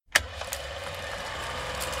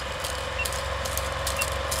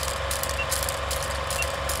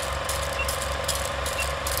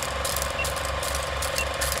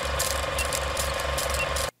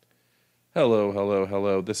Hello, hello,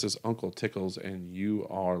 hello. This is Uncle Tickles, and you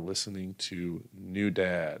are listening to New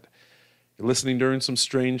Dad. You're listening during some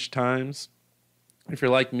strange times. If you're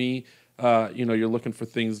like me, you're looking for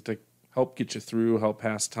things to help get you through, help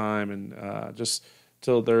pass time, and just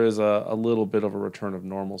till there is a little bit of a return of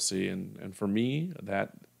normalcy. And for me,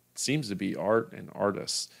 that seems to be art and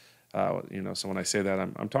artists. So when I say that,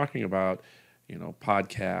 I'm talking about,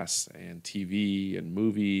 podcasts and TV and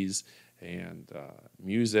movies and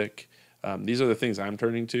music. These are the things I'm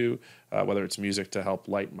turning to, whether it's music to help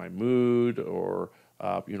lighten my mood or,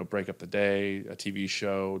 break up the day, a TV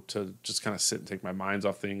show to just kind of sit and take my minds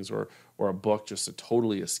off things or a book just to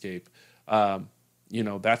totally escape.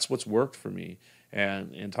 That's what's worked for me.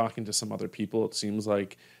 And in talking to some other people, it seems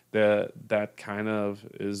like that kind of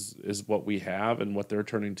is what we have and what they're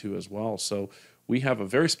turning to as well. So we have a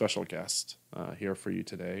very special guest here for you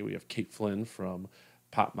today. We have Kate Flynn from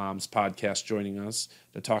Pop Moms Podcast joining us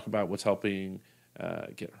to talk about what's helping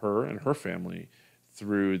get her and her family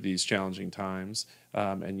through these challenging times,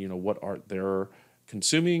 and what art they're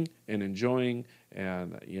consuming and enjoying.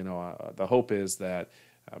 And the hope is that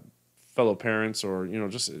fellow parents or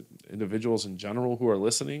just individuals in general who are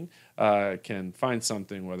listening can find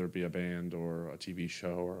something, whether it be a band or a TV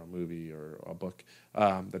show or a movie or a book,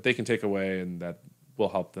 that they can take away and that will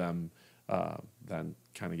help them then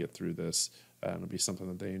kind of get through this. And it'll be something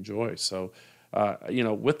that they enjoy. So,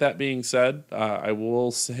 with that being said, I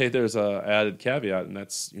will say there's a added caveat, and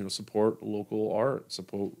that's, support local art,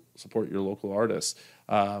 support your local artists.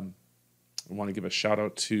 I want to give a shout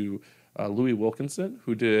out to Louis Wilkinson,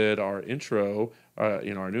 who did our intro, our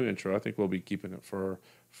new intro. I think we'll be keeping it for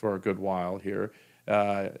a good while here.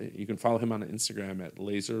 You can follow him on Instagram at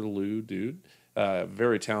LaserLouDude.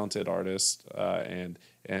 Very talented artist, and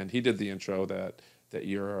he did the intro that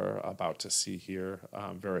you're about to see here.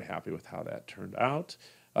 I'm very happy with how that turned out.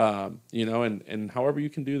 And however you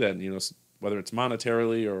can do that, whether it's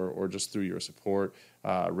monetarily or just through your support,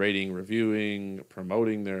 rating, reviewing,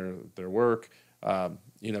 promoting their work,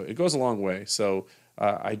 it goes a long way. So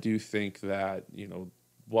I do think that,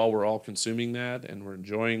 while we're all consuming that and we're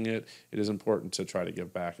enjoying it, it is important to try to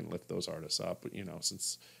give back and lift those artists up,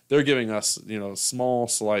 since they're giving us, a small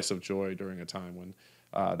slice of joy during a time when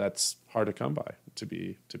that's hard to come by, to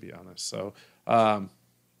be honest. So, I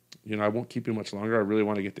won't keep you much longer. I really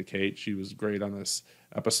want to get to Kate. She was great on this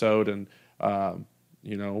episode, and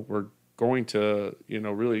we're going to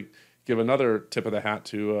really give another tip of the hat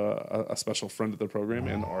to a special friend of the program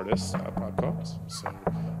and artist, Prab Cox. So,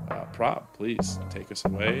 Prab, please take us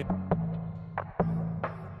away.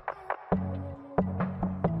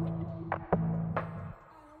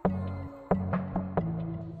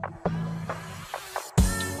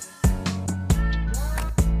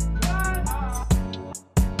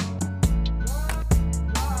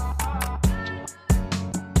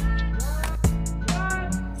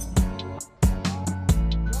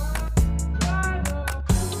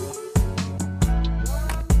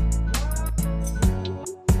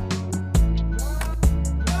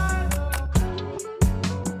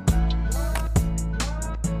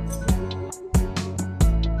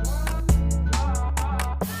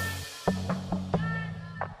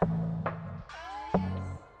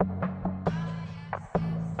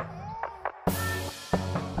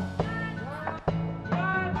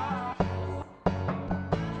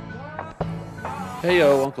 Hey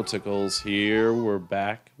yo, Uncle Tickles here. We're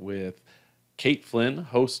back with Kate Flynn,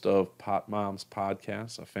 host of Pop Moms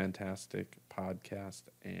Podcast, a fantastic podcast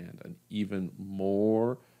and an even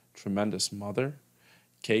more tremendous mother.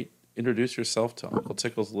 Kate, introduce yourself to Uncle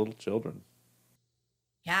Tickles' little children.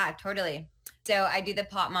 Yeah, totally. So I do the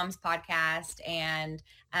Pop Moms podcast, and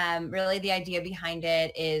really the idea behind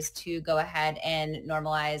it is to go ahead and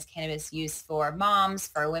normalize cannabis use for moms,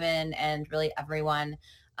 for women, and really everyone.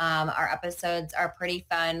 Our episodes are pretty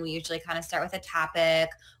fun. We usually kind of start with a topic.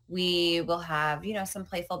 We will have, some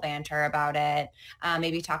playful banter about it.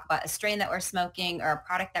 Maybe talk about a strain that we're smoking or a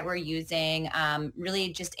product that we're using.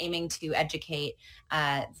 Really just aiming to educate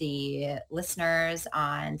the listeners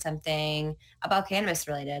on something about cannabis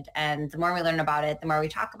related. And the more we learn about it, the more we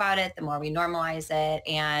talk about it, the more we normalize it.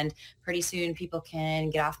 And pretty soon people can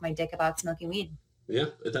get off my dick about smoking weed. Yeah.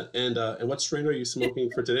 And what strain are you smoking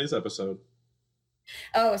for today's episode?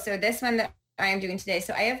 Oh, so this one that I am doing today.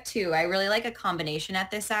 So I have two. I really like a combination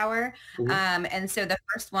at this hour. And so the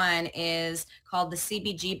first one is called the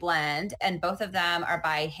CBG blend, and both of them are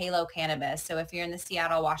by Halo Cannabis. So if you're in the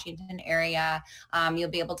Seattle, Washington area, you'll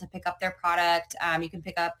be able to pick up their product. You can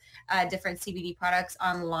pick up different CBD products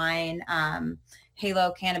online.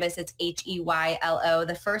 Halo Cannabis, it's Heylo.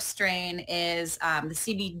 The first strain is the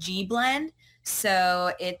CBG blend.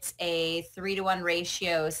 So it's a 3-to-1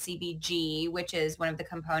 ratio CBG, which is one of the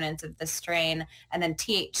components of the strain, and then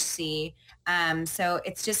THC. So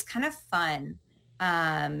it's just kind of fun.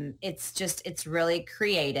 It's really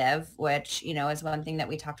creative, which, is one thing that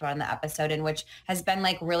we talked about in the episode, and which has been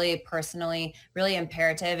like really personally, really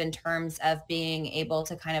imperative in terms of being able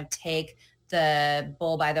to kind of take the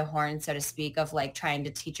bull by the horn, so to speak, of like trying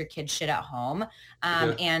to teach your kids shit at home,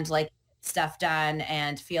 Yeah. and like stuff done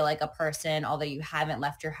and feel like a person, although you haven't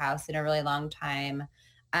left your house in a really long time.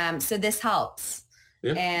 So this helps.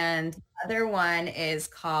 Yeah. And the other one is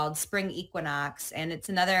called Spring Equinox. And it's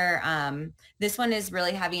another, this one is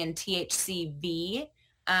really heavy in THCV,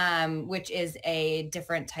 which is a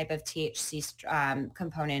different type of THC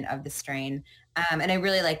component of the strain. And I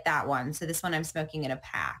really like that one. So this one I'm smoking in a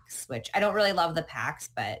PAX, which I don't really love the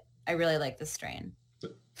PAX, but I really like the strain.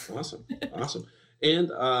 Awesome. Awesome.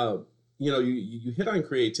 And, you hit on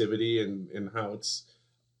creativity and how it's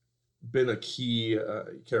been a key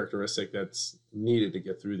characteristic that's needed to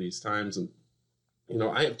get through these times. And,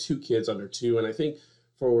 I have 2 kids under 2. And I think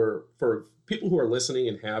for people who are listening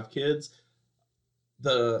and have kids,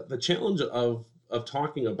 the challenge of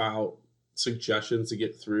talking about suggestions to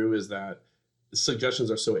get through is that suggestions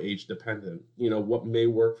are so age dependent. What may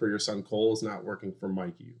work for your son Cole is not working for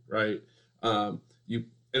Mikey, right? You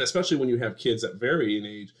and especially when you have kids that vary in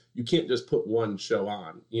age, you can't just put one show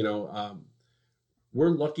on.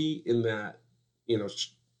 We're lucky in that,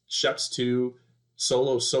 Shep's 2,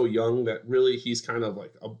 Solo's so young that really he's kind of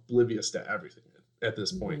like oblivious to everything at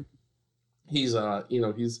this point. He's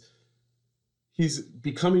he's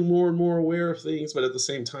becoming more and more aware of things, but at the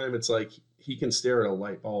same time, it's like he can stare at a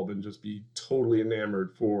light bulb and just be totally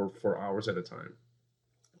enamored for hours at a time.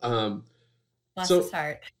 Bless his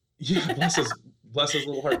heart. Yeah, bless his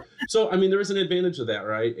little heart. So, I mean, there is an advantage of that,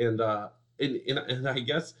 right? And I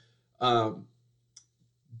guess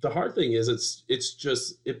the hard thing is it's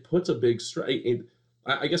just it puts a big stress.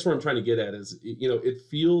 I guess where I'm trying to get at is, it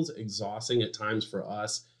feels exhausting at times for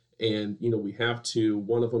us. And, we have to,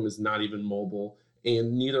 one of them is not even mobile,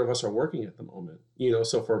 and neither of us are working at the moment.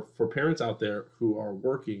 So for parents out there who are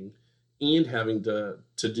working and having to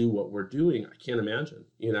do what we're doing, I can't imagine.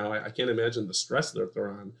 I can't imagine the stress that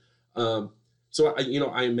they're on. So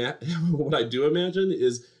what I do imagine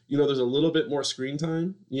is, there's a little bit more screen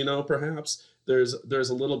time. Perhaps there's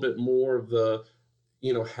a little bit more of the,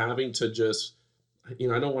 having to just,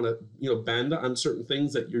 I don't want to, bend on certain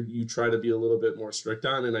things that you try to be a little bit more strict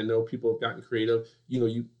on. And I know people have gotten creative.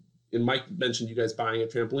 And Mike mentioned you guys buying a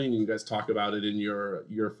trampoline, and you guys talk about it in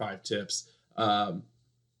your 5 tips.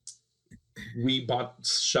 We bought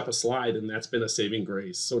Shep a slide, and that's been a saving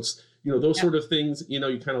grace. So it's, those sort of things, you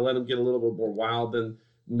kind of let them get a little bit more wild than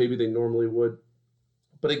maybe they normally would.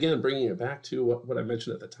 But again, bringing it back to what I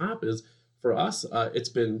mentioned at the top is, for us, it's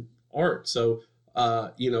been art. So,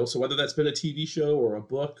 so whether that's been a TV show or a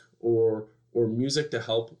book or music to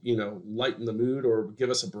help, lighten the mood or give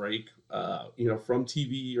us a break, from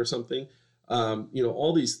TV or something,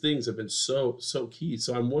 all these things have been so key.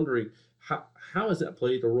 So I'm wondering, how has that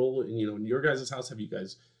played a role in your guys' house? Have you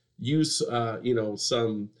guys used,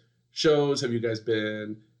 some shows? Have you guys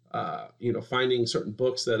been, finding certain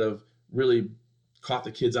books that have really caught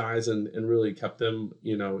the kids' eyes and really kept them,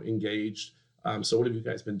 engaged? So what have you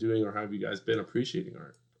guys been doing, or how have you guys been appreciating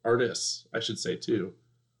artists, I should say, too?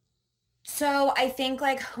 So I think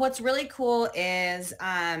like what's really cool is,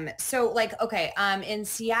 in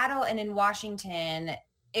Seattle and in Washington,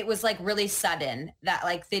 it was like really sudden that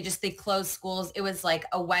like they closed schools. It was like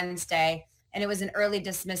a Wednesday, and it was an early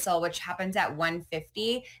dismissal, which happens at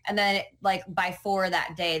 1:50. And then like by 4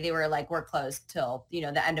 that day, they were like, we're closed till,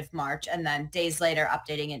 the end of March. And then days later,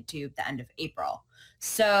 updating it to the end of April.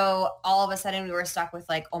 So all of a sudden we were stuck with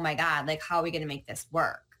like, oh my God, like how are we going to make this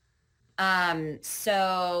work?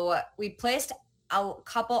 So we placed a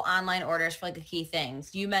couple online orders for like the key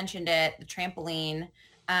things. You mentioned it, the trampoline.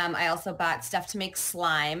 I also bought stuff to make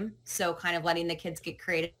slime. So kind of letting the kids get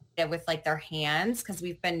creative with like their hands, because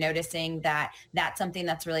we've been noticing that that's something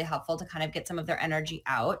that's really helpful to kind of get some of their energy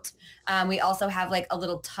out. We also have like a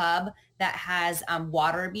little tub that has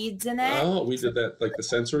water beads in it. Oh, we did that, like the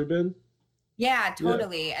sensory bin? Yeah,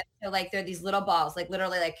 totally. Yeah. And so like they're these little balls, like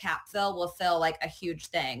literally like Capfill will fill like a huge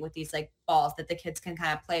thing with these like balls that the kids can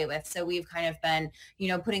kind of play with. So we've kind of been,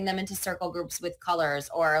 putting them into circle groups with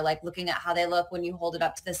colors, or like looking at how they look when you hold it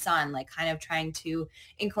up to the sun, like kind of trying to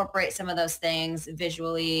incorporate some of those things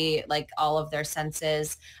visually, like all of their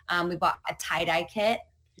senses. We bought a tie-dye kit,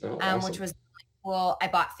 awesome. Which was really cool. I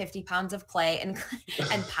bought 50 pounds of clay and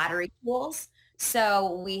pottery tools.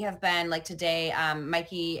 So we have been like today,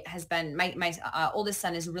 Mikey has been, my oldest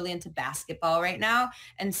son is really into basketball right now.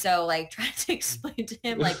 And so like trying to explain to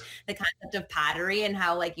him like the concept of pottery and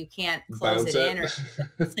how like you can't close Bounce it in or it.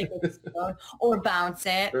 it's like explode or bounce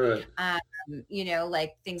it. Right. Um,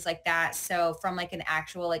 like things like that. So from like an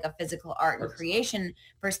actual, like a physical art and creation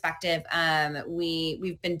perspective,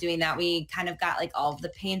 we've been doing that. We kind of got like all of the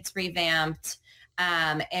paints revamped.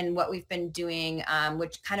 And what we've been doing,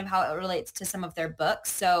 which kind of how it relates to some of their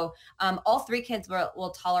books. So all three kids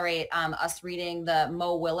will tolerate us reading the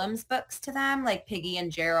Mo Willems books to them, like Piggy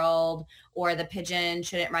and Gerald, or The Pigeon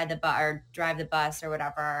Shouldn't Ride the Bus or Drive the Bus or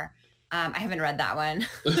whatever. I haven't read that one.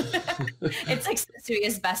 It's like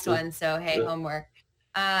Suya's best one. So hey, Yeah. homework.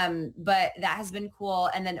 But that has been cool.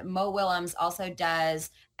 And then Mo Willems also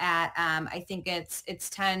does at I think it's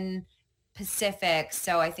 10 Pacific.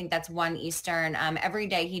 So I think that's 1 Eastern. Every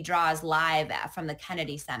day he draws live from the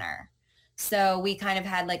Kennedy Center. So we kind of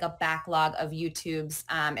had like a backlog of YouTubes,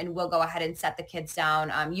 and we'll go ahead and set the kids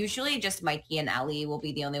down. Usually just Mikey and Ellie will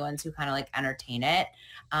be the only ones who kind of like entertain it.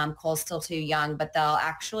 Cole's still too young, but they'll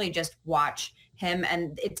actually just watch him,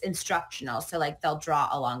 and it's instructional. So like they'll draw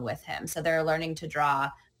along with him. So they're learning to draw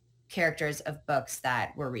characters of books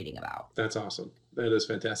that we're reading about. That's awesome. That is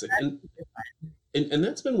fantastic. And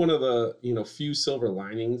that's been one of the, few silver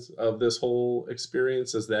linings of this whole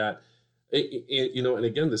experience is that, and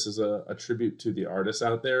again, this is a tribute to the artists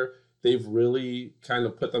out there. They've really kind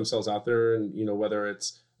of put themselves out there, and, whether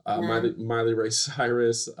it's Miley Ray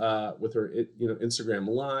Cyrus with her, Instagram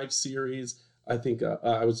Live series. I think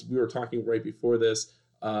we were talking right before this,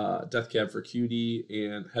 Death Cab for Cutie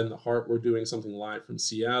and Head in the Heart were doing something live from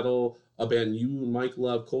Seattle. A band you and Mike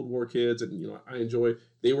love, Cold War Kids, and I enjoy.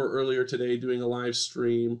 They were earlier today doing a live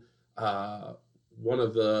stream. One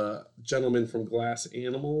of the gentlemen from Glass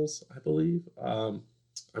Animals, I believe. I'm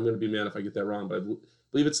going to be mad if I get that wrong, but I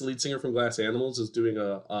believe it's the lead singer from Glass Animals is doing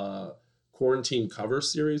a quarantine cover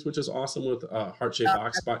series, which is awesome with Heart Shaped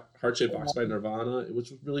Box by Nirvana,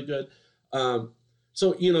 which was really good.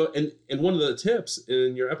 So, and one of the tips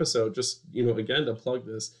in your episode, just, again, to plug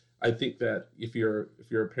this, I think that if you're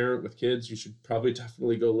a parent with kids, you should probably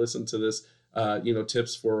definitely go listen to this,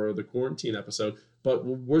 tips for the quarantine episode. But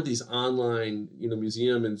were these online,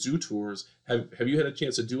 museum and zoo tours? Have you had a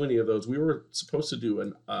chance to do any of those? We were supposed to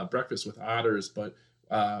do a breakfast with otters, but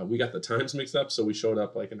we got the times mixed up, so we showed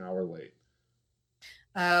up like an hour late.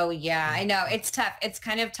 Oh yeah, I know. It's tough. It's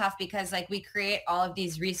kind of tough because like we create all of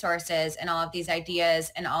these resources and all of these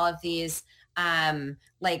ideas and all of these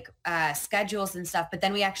schedules and stuff, but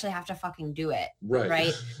then we actually have to fucking do it.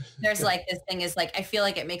 Right. There's like this thing is like, I feel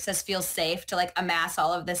like it makes us feel safe to like amass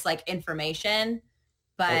all of this like information,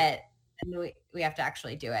 but we have to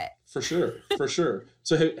actually do it. For sure.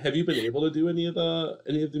 So have you been able to do any of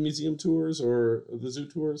the museum tours or the zoo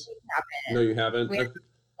tours? No, you haven't.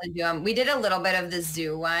 We did a little bit of the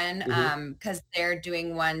zoo one because they're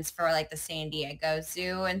doing ones for like the San Diego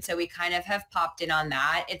Zoo. And so we kind of have popped in on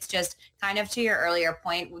that. It's just kind of to your earlier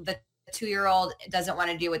point, the 2-year-old doesn't want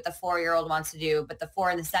to do what the 4-year-old wants to do, but the 4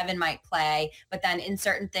 and the 7 might play. But then in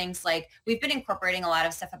certain things, like we've been incorporating a lot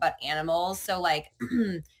of stuff about animals. So like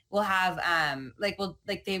we'll have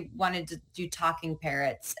they wanted to do talking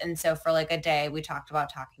parrots, and so for like a day we talked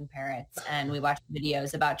about talking parrots and we watched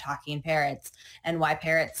videos about talking parrots and why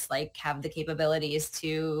parrots like have the capabilities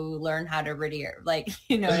to learn how to rear, like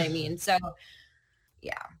you know what I mean. So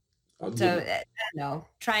yeah, I don't know,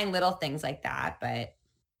 trying little things like that. But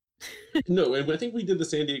no, and I think we did the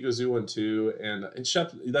San Diego Zoo one too, and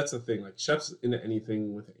Shep, that's the thing, like Shep's into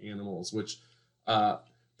anything with animals, which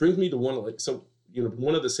brings me to one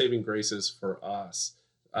of the saving graces for us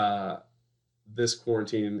this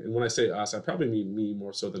quarantine, and when I say us, I probably mean me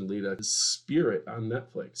more so than Lita, is Spirit on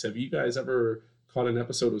Netflix. Have you guys ever caught an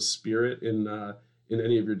episode of Spirit in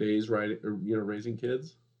any of your days, right, or raising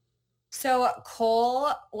kids? So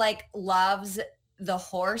Cole like loves the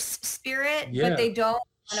horse Spirit, but they don't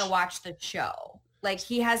want to watch the show. Like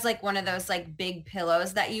he has like one of those like big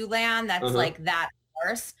pillows that you lay on that's like that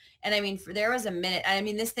horse. And I mean, there was a minute, I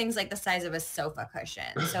mean, this thing's like the size of a sofa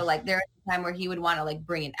cushion. So like there was a time where he would want to like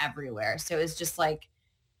bring it everywhere. So it was just like,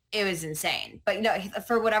 it was insane. But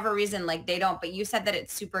for whatever reason, like they don't, but you said that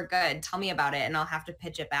it's super good. Tell me about it and I'll have to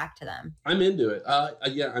pitch it back to them. I'm into it.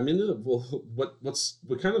 Yeah, I'm into it. Well,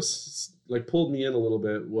 what kind of like pulled me in a little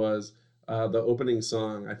bit was the opening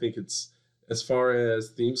song. I think it's, as far as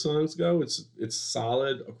theme songs go, it's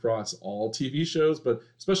solid across all TV shows, but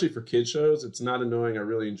especially for kid shows, it's not annoying. I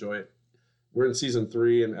really enjoy it. We're in season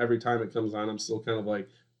 3, and every time it comes on, I'm still kind of like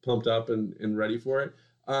pumped up and ready for it.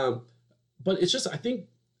 But it's just, I think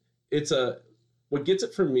it's what gets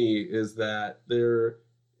it for me is that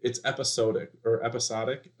it's episodic,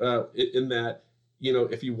 in that, you know,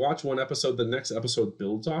 if you watch one episode, the next episode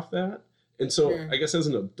builds off that. And so I guess as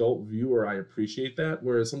an adult viewer, I appreciate that.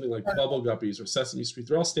 Whereas something like Bubble Guppies or Sesame Street,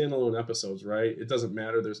 they're all standalone episodes, right? It doesn't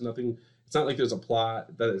matter. There's nothing, it's not like there's a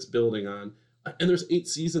plot that it's building on. And there's 8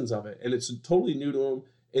 seasons of it, and it's totally new to them.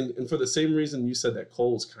 And for the same reason you said that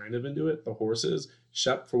Cole's kind of into it, the horses,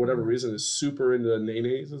 Shep, for whatever reason, is super into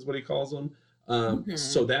nenes, is what he calls them.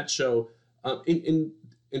 So that show, and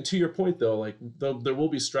to your point though, like there will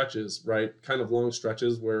be stretches, right? Kind of long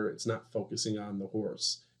stretches where it's not focusing on the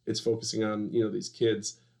horse. It's focusing on, you know, these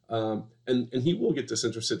kids. And he will get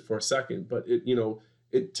disinterested for a second, but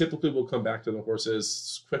it typically will come back to the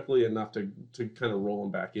horses quickly enough to kind of roll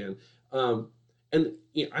them back in. And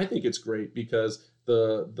you know, I think it's great because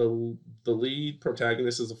the lead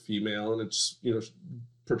protagonist is a female, and it's, you know,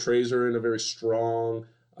 portrays her in a very strong,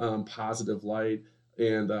 positive light.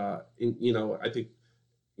 And you know, I think,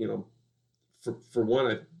 you know, for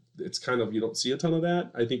one, it's kind of, you don't see a ton of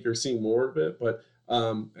that. I think you're seeing more of it, but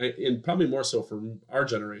and probably more so for our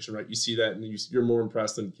generation, right? You see that and you're more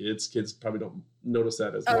impressed than kids. Kids probably don't notice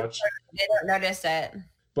that as much. They don't notice it.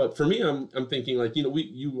 But for me, I'm thinking, like, you know,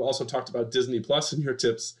 you also talked about Disney Plus in your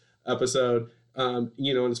tips episode,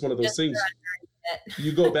 you know, and it's one of those things.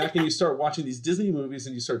 You go back and you start watching these Disney movies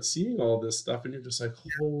and you start seeing all this stuff, and you're just like,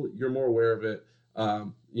 oh, you're more aware of it.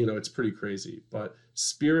 You know, it's pretty crazy. But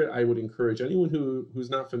Spirit, I would encourage anyone who's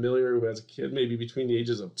not familiar, who has a kid maybe between the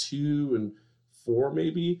ages of 2 and 4,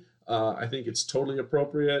 maybe. I think it's totally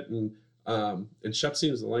appropriate, and Shep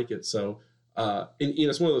seems to like it. So, and you know,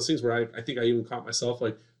 it's one of those things where I think I even caught myself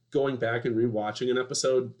like going back and rewatching an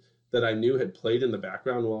episode that I knew had played in the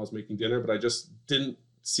background while I was making dinner, but I just didn't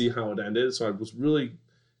see how it ended. So it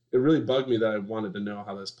really bugged me that I wanted to know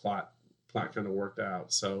how this plot kind of worked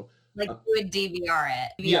out. So, like, you would DVR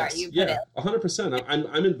it. Yes, you put it. 100%.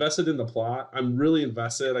 I'm invested in the plot. I'm really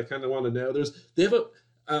invested. I kind of want to know. They have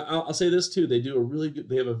I'll say this too. They do a really good.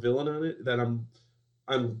 They have a villain on it that I'm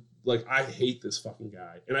like, I hate this fucking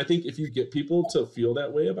guy. And I think if you get people to feel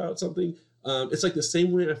that way about something, it's like the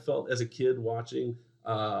same way I felt as a kid watching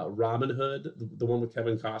Robin Hood, the one with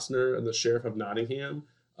Kevin Costner and the Sheriff of Nottingham.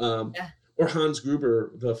 Or Hans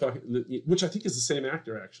Gruber, which I think is the same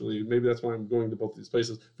actor, actually. Maybe that's why I'm going to both these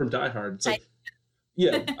places, from Die Hard. It's like,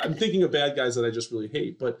 yeah, I'm thinking of bad guys that I just really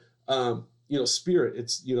hate. But, you know, Spirit,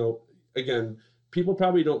 it's, you know, again, people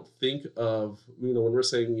probably don't think of, you know, when we're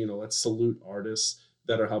saying, you know, let's salute artists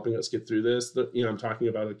that are helping us get through this. You know, I'm talking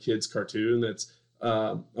about a kid's cartoon that's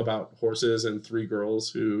about horses and 3 girls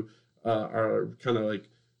who are kind of like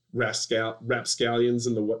rapscallions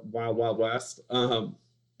in the Wild Wild West.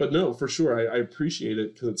 But no, for sure, I appreciate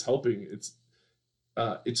it because it's helping.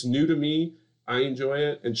 It's new to me. I enjoy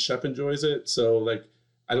it, and Shep enjoys it. So, like,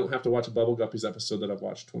 I don't have to watch a Bubble Guppies episode that I've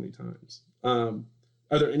watched 20 times. Are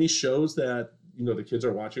there any shows that, you know, the kids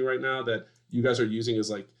are watching right now that you guys are using as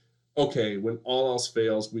like, okay, when all else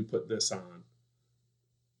fails, we put this on?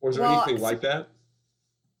 Or is there anything like that?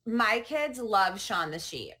 My kids love Shaun the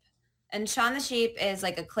Sheep. And Shaun the Sheep is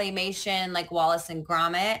like a claymation, like Wallace and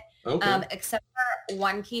Gromit. Okay. Except for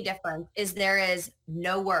one key difference is there is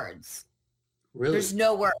no words. Really? There's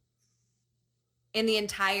no words in the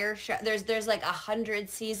entire show. There's like 100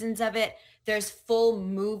 seasons of it. There's full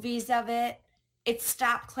movies of it. It's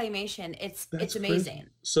stop claymation. It's amazing. Crazy.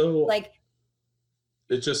 So like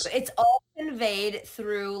it's all conveyed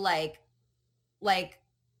through like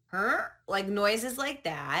noises like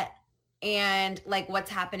that, and like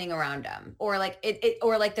what's happening around them, or like it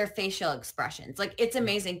or like their facial expressions. Like, it's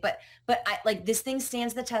amazing. But I like, this thing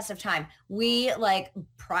stands the test of time. We, like,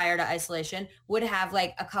 prior to isolation, would have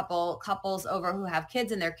like a couples over who have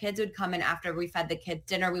kids, and their kids would come in after we fed the kids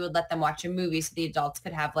dinner. We would let them watch a movie so the adults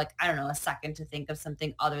could have, like, I don't know, a second to think of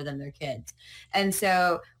something other than their kids. And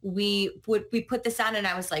so we put this on, and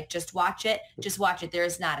I was like, just watch it. There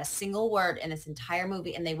is not a single word in this entire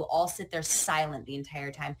movie, and they will all sit there silent the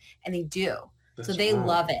entire time. And they do. So they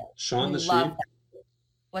love it. Shaun the Sheep?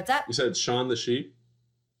 What's up? You said Shaun the Sheep?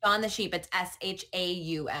 Shaun the Sheep. It's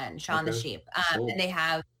SHAUN. Shaun the Sheep. Cool. And they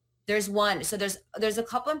have, there's one. So there's a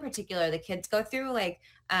couple in particular. The kids go through like,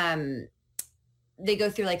 they go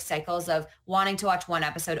through like cycles of wanting to watch one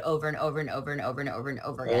episode over and over and over and over and over and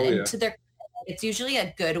over again. Yeah. And so it's usually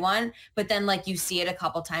a good one, but then like you see it a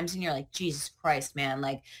couple times and you're like, Jesus Christ, man.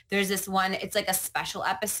 Like, there's this one, it's like a special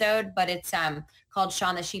episode, but it's called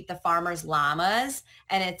Shaun the Sheep, the Farmer's Llamas.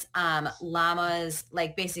 And it's llamas,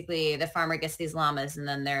 like, basically the farmer gets these llamas, and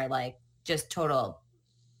then they're like just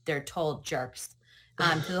they're total jerks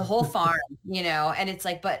to the whole farm, you know. And it's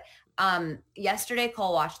like, but yesterday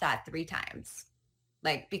Cole watched that 3 times.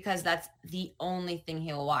 like, because that's the only thing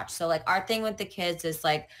he will watch. So like our thing with the kids is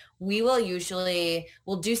like, we'll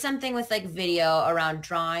do something with like video around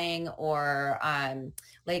drawing or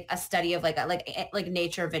like a study of like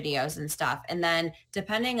nature videos and stuff. And then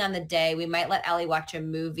depending on the day, we might let Ellie watch a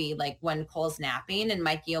movie like when Cole's napping, and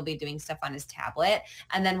Mikey will be doing stuff on his tablet.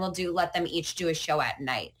 And then let them each do a show at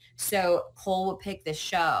night. So Cole will pick the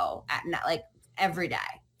show at night, like every day.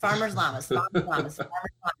 Farmer's Llamas, Farmer's Llamas,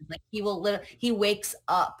 Farmer's Llamas. Like he wakes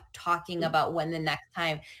up talking about when the next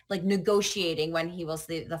time, like negotiating when he will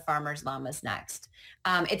see the Farmer's Llamas next.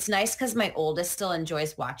 It's nice because my oldest still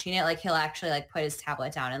enjoys watching it. Like he'll actually like put his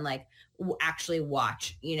tablet down and like actually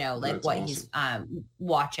watch, like That's what awesome. he's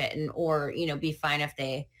watch it, and or be fine if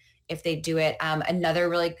they do it. Another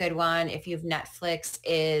really good one, if you have Netflix,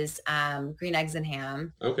 is Green Eggs and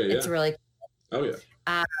Ham. Okay, yeah. It's really Oh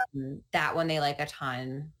yeah. that one they like a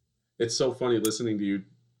ton. It's so funny listening to you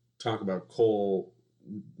talk about Cole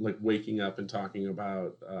like waking up and talking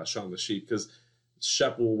about Shaun the Sheep, because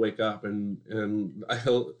Shep will wake up and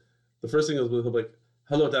the first thing is he'll be like,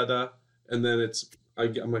 "Hello, Dada," and then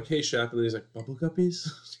I'm like, "Hey, Shep," and then he's like, "Bubble guppies."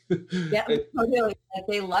 Yeah, totally. Like,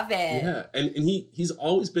 they love it. Yeah, and he's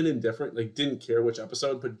always been indifferent, like didn't care which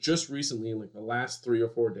episode, but just recently, in like the last 3 or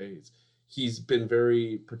 4 days, he's been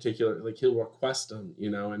very particular. Like he'll request them,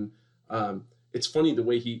 and it's funny the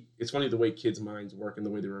way kids' minds work and the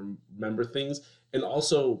way they remember things, and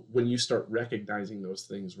also when you start recognizing those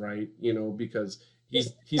things, right? Because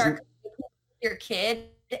he's your kid,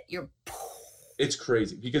 it's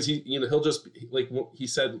crazy because he'll just like he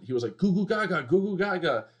said, he was like goo goo gaga, goo goo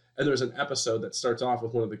gaga. And there's an episode that starts off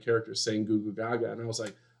with one of the characters saying goo goo gaga. And I was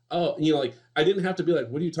like, oh, like I didn't have to be like,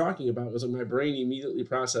 what are you talking about? It was like my brain immediately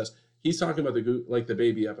processed. He's talking about the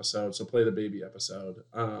baby episode. So play the baby episode.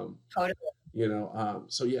 Totally.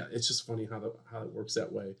 So yeah, it's just funny how it works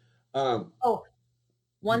that way.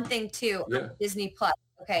 One thing too, yeah. Disney Plus.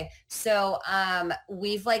 Okay. So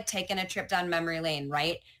we've like taken a trip down memory lane,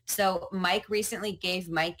 right? So Mike recently gave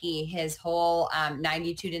Mikey his whole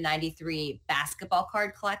 92 to 93 basketball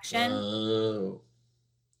card collection. Oh.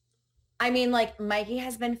 I mean, like Mikey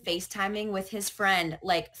has been FaceTiming with his friend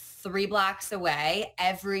like 3 blocks away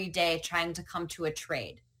every day trying to come to a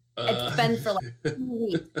trade. It's been for like 2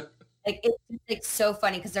 weeks. Like it's so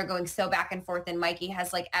funny because they're going so back and forth, and Mikey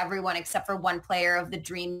has like everyone except for one player of the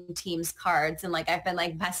Dream Team's cards, and like I've been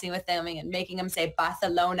like messing with him and making him say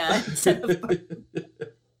Barcelona instead of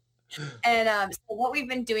and so what we've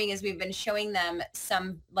been doing is we've been showing them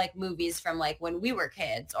some like movies from like when we were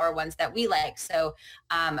kids or ones that we like. So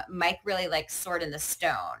Mike really likes Sword in the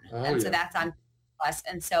Stone, so that's on Plus,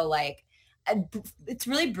 and so like it's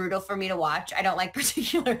really brutal for me to watch. I don't like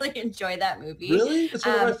particularly enjoy that movie. Really? It's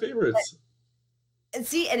one of my favorites. And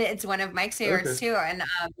it's one of Mike's favorites too. And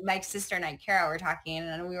Mike's sister and I, Kara, were talking, and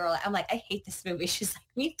I'm like, I hate this movie. She's like,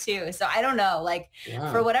 me too. So I don't know, like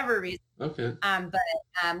for whatever reason. Okay.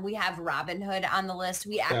 But we have Robin Hood on the list.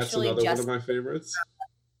 We actually That's another one of my favorites.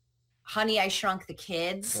 Honey, I Shrunk the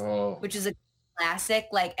Kids, which is a classic.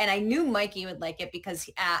 Like, and I knew Mikey would like it because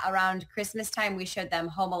around Christmas time we showed them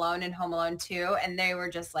Home Alone and Home Alone 2, and they were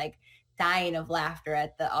just like dying of laughter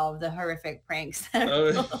at all of the horrific pranks.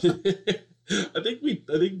 I think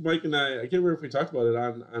Mike and I can't remember if we talked about it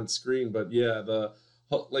on screen, but yeah,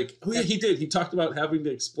 he did. He talked about having to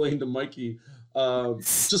explain to Mikey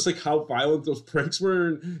just like how violent those pranks were,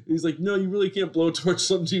 and he's like, no, you really can't blowtorch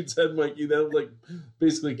some dude's head, Mikey. That would like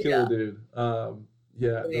basically kill a dude. No,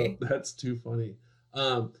 that's too funny.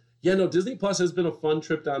 Disney Plus has been a fun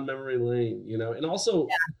trip down memory lane, and also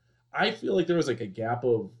I feel like there was like a gap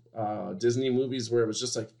of Disney movies where it was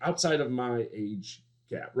just like outside of my age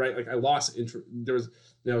gap, right? Like I lost interest.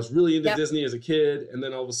 I was really into Disney as a kid, and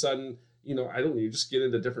then all of a sudden, you just get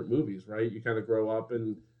into different movies, right? You kind of grow up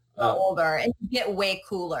and older, and you get way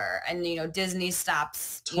cooler, and Disney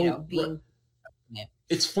stops, being. Right.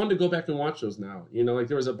 It's fun to go back and watch those now. Like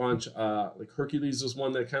there was a bunch. Like Hercules was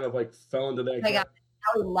one that kind of like fell into that. Oh my God,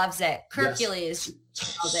 Howie loves it. Hercules,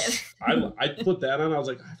 loves it. I put that on. I was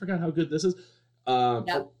like, I forgot how good this is.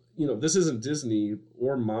 This isn't Disney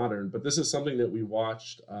or modern, but this is something that we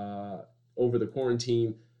watched over the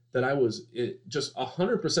quarantine that I was just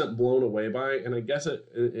 100% blown away by. And I guess it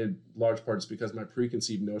in large part is because my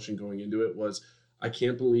preconceived notion going into it was, I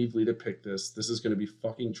can't believe Lita picked this. This is going to be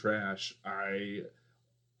fucking trash.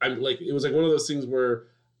 I'm like, it was like one of those things where,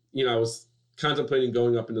 I was contemplating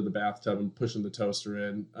going up into the bathtub and pushing the toaster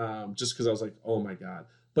in just because I was like, oh my God.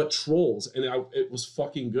 But Trolls, and it was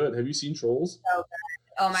fucking good. Have you seen Trolls? So good.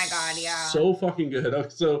 Oh my God, yeah. So fucking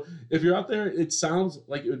good. So if you're out there, it sounds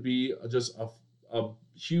like it would be just a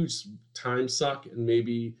huge time suck and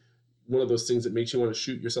maybe one of those things that makes you want to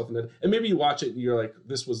shoot yourself in the head. And maybe you watch it and you're like,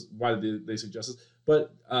 why did they suggest this?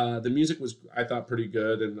 But the music was, I thought, pretty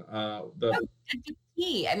good. And the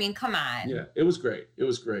key. I mean, come on. Yeah, it was great. It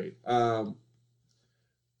was great.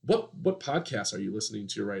 What podcasts are you listening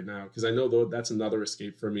to right now? Because I know though that's another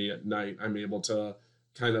escape for me at night. I'm able to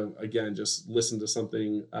kind of, again, just listen to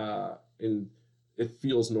something and it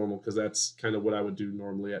feels normal, because that's kind of what I would do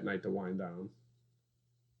normally at night to wind down.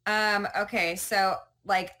 Okay, so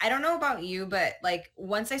like, I don't know about you, but like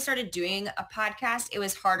once I started doing a podcast, it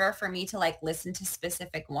was harder for me to like listen to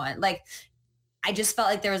specific one. Like I just felt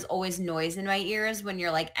like there was always noise in my ears when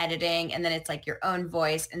you're like editing, and then it's like your own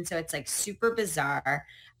voice. And so it's like super bizarre.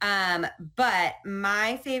 But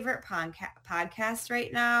my favorite podcast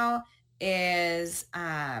right now is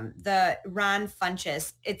the Ron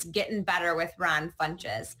Funches. It's Getting Better with Ron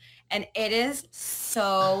Funches. And it is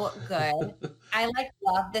so good. I like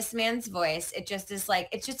love this man's voice. It just is like,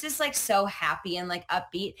 it's just like so happy and like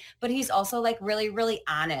upbeat, but he's also like really, really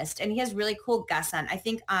honest, and he has really cool guests on. I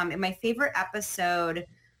think in my favorite episode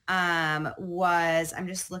was, I'm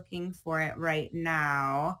just looking for it right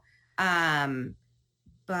now.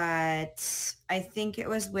 But I think it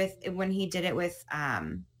was when he did it with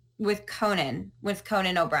Conan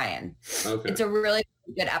O'Brien. Okay. It's a really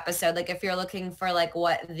good episode. Like if you're looking for like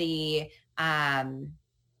what the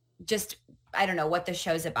just, I don't know what the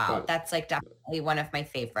show's about. That's like definitely one of my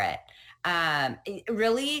favorite.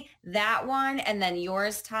 Really that one, and then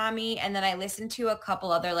yours, Tommy. And then I listened to a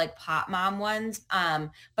couple other like Pop Mom ones.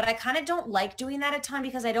 But I kind of don't like doing that a ton,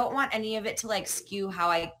 because I don't want any of it to like skew how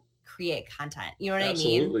I create content. You know what I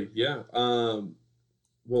mean? Absolutely. Yeah.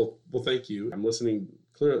 Well, thank you. I'm listening,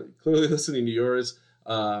 clearly listening to yours,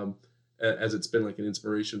 as it's been like an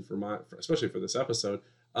inspiration especially for this episode.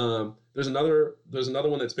 There's another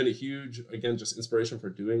one that's been a huge, again, just inspiration for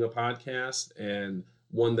doing a podcast, and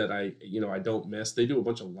one that I don't miss. They do a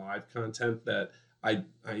bunch of live content that I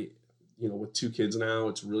with 2 kids now,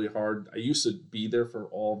 it's really hard. I used to be there for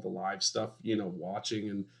all the live stuff, watching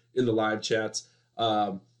and in the live chats,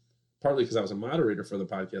 partly because I was a moderator for the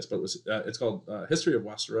podcast, but it's called History of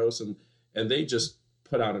Westeros, and they just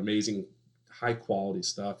put out amazing high quality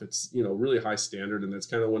stuff. It's, really high standard. And that's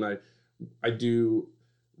kind of when I do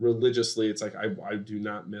religiously, it's like, I do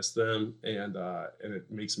not miss them. And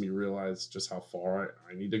it makes me realize just how far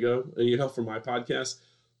I need to go, for my podcast.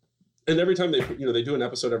 And every time they do an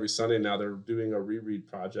episode every Sunday now, they're doing a reread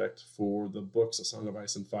project for the books, A Song of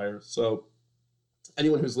Ice and Fire. So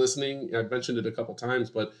anyone who's listening, I've mentioned it a couple times,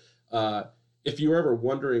 but if you're ever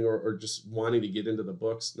wondering or just wanting to get into the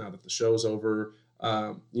books now that the show's over,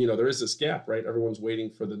 there is this gap, right? Everyone's waiting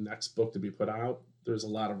for the next book to be put out. There's a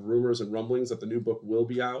lot of rumors and rumblings that the new book will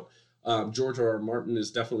be out. George R.R. Martin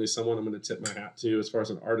is definitely someone I'm going to tip my hat to as far as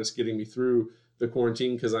an artist getting me through the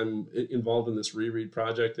quarantine, because I'm involved in this reread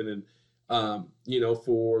project. And then,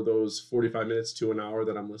 for those 45 minutes to an hour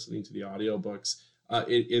that I'm listening to the audiobooks,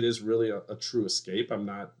 it is really a true escape. I'm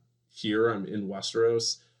not here. I'm in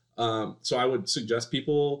Westeros. So I would suggest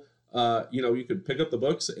people, you could pick up the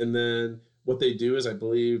books, and then what they do is, I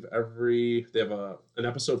believe they have an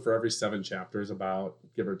episode for every 7 chapters, about,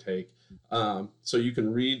 give or take. So you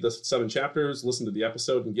can read the 7 chapters, listen to the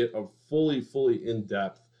episode, and get a fully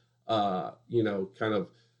in-depth, kind of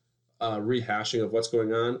rehashing of what's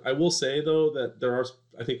going on. I will say though that there are,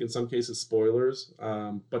 I think in some cases, spoilers.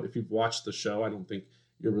 But if you've watched the show, I don't think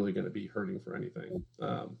you're really going to be hurting for anything.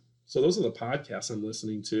 So those are the podcasts I'm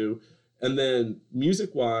listening to. And then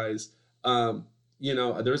music-wise,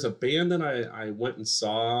 there's a band that I went and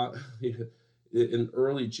saw in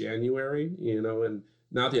early January, and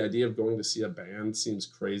now the idea of going to see a band seems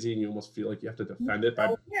crazy, and you almost feel like you have to defend it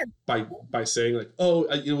by saying like, oh,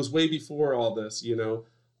 it was way before all this,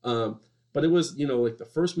 but it was, like the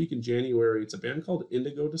first week in January. It's a band called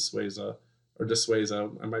Indigo de Sueza, or de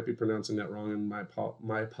Sueza. I might be pronouncing that wrong, and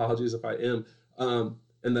my apologies if I am.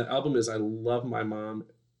 And the album is I Love My Mom.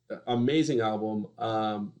 Amazing album.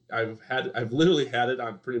 I've literally had it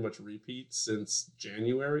on pretty much repeat since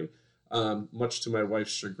January, much to my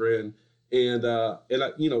wife's chagrin. And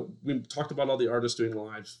we talked about all the artists doing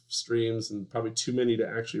live streams, and probably too many to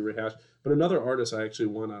actually rehash. But another artist I actually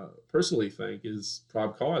want to personally thank is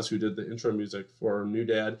Prob Cause, who did the intro music for New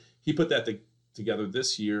Dad. He put that together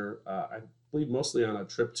this year, I believe mostly on a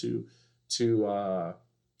trip to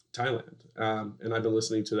Thailand. And I've been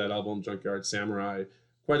listening to that album, Junkyard Samurai,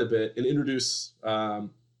 quite a bit, and introduce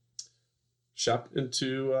Shep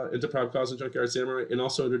into Prob Cause and Junkyard Samurai, and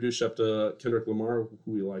also introduce Shep to Kendrick Lamar,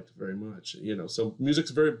 who we liked very much. So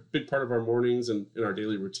music's a very big part of our mornings and in our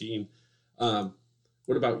daily routine.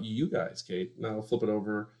 What about you guys, Kate? Now I'll flip it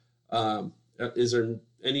over. is there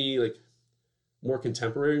any like more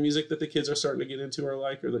contemporary music that the kids are starting to get into or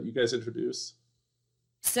like, or that you guys introduce?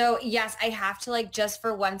 So yes, I have to like just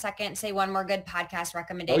for 1 second say one more good podcast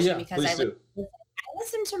recommendation because I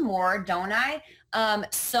listen to more, don't I?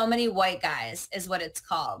 So Many White Guys is what it's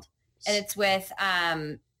called. And it's with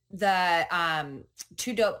the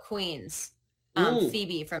Two Dope Queens,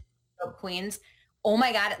 Phoebe from Dope Queens. Oh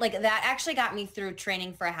my God. Like that actually got me through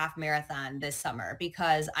training for a half marathon this summer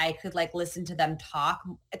because I could like listen to them talk.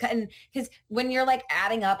 And because when you're like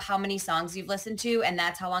adding up how many songs you've listened to and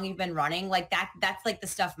that's how long you've been running, like that's like the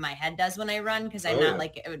stuff my head does when I run because I'm not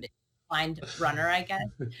like a blind runner, I guess.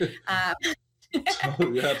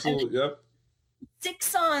 Yeah, absolutely. Yep. 6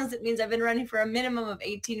 songs. It means I've been running for a minimum of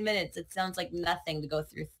 18 minutes. It sounds like nothing to go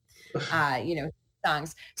through,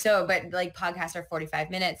 songs. So, but like podcasts are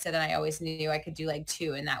 45 minutes. So then I always knew I could do like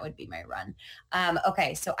 2 and that would be my run.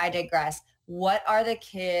 Okay. So I digress. What are the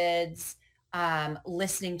kids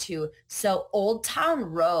listening to? So Old Town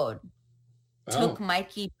Road took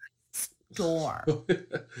Mikey by storm.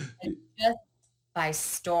 Just by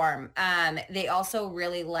storm. They also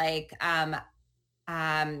really like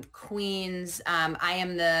Queen's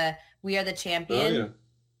We Are the Champion.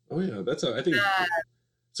 Oh yeah. I think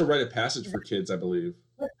it's a rite of passage for kids, I believe.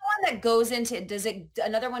 What's the one that goes into, does it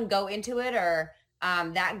another one go into it or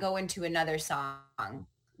that go into another song?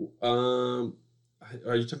 Are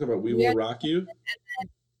you talking about We Will Rock You?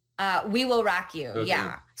 We Will Rock You. Okay.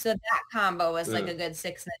 Yeah. So that combo was like a good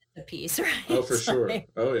 6 minutes a piece, right? Oh, for sure.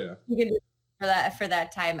 Oh yeah. You can do for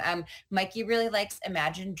that time. Mikey really likes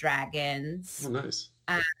Imagine Dragons. Oh, nice.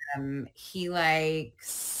 He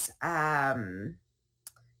likes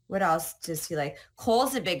what else does he like?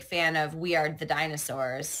 Cole's a big fan of We Are the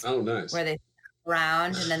Dinosaurs. Oh, nice. Where they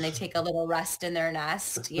around and then they take a little rest in their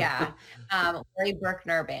nest. Yeah. Larry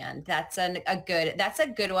Berkner Band. That's a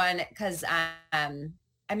good one because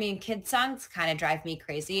I mean, kid songs kind of drive me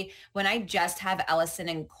crazy. When I just have Ellison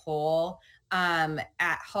and Cole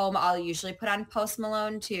at home, I'll usually put on Post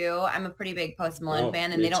Malone too. I'm a pretty big Post Malone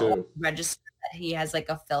fan and they don't register that he has like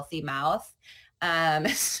a filthy mouth.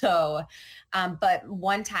 But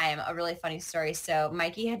one time, a really funny story. So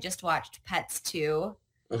Mikey had just watched Pets 2,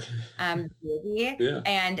 movie,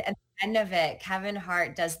 and at the end of it, Kevin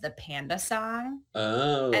Hart does the Panda song.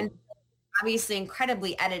 Oh. And obviously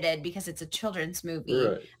incredibly edited because it's a children's movie.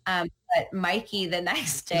 Right. But Mikey the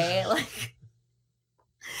next day, like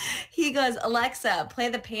he goes, Alexa, play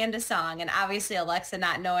the Panda song. And obviously Alexa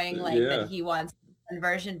not knowing like that he wants one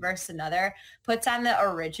version versus another, puts on the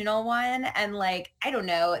original one. And like, I don't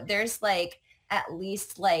know, there's like at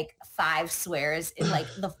least like 5 swears in like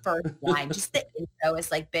the first line. Just the intro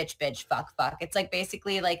is like bitch, bitch, fuck, fuck. It's like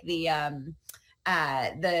basically like the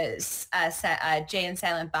Jay and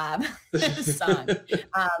Silent Bob song.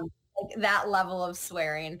 Like that level of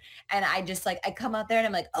swearing. And I just like, I come out there and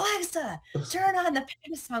I'm like, Alexa, turn on the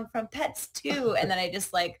Panda song from Pets 2. And then I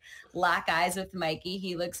just like lock eyes with Mikey.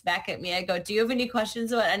 He looks back at me. I go, do you have any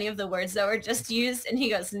questions about any of the words that were just used? And he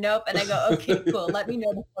goes, nope. And I go, okay, cool. Let me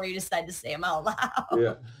know before you decide to say them out loud.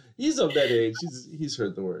 Yeah. He's of that age. He's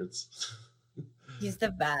heard the words. He's the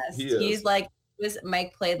best. He's like,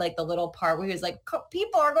 Mike played like the little part where he was like,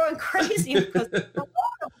 people are going crazy because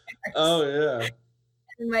oh yeah.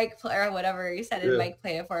 And Mike or whatever he said, and Mike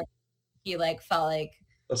played it for him. He like felt like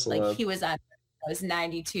he was on those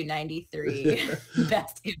 92, 93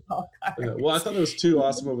 basketball cards. Yeah. Well, I thought it was too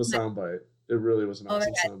awesome of a soundbite. It really was an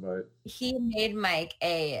awesome soundbite. He made Mike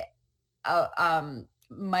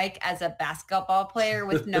Mike as a basketball player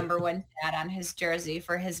with number 1 dad on his jersey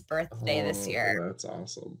for his birthday this year. That's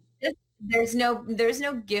awesome. There's no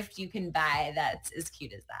gift you can buy that's as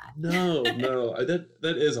cute as that. No,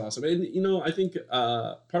 that is awesome. And you know, I think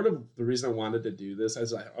part of the reason I wanted to do this,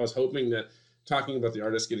 as I was hoping that talking about the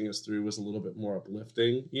artist getting us through was a little bit more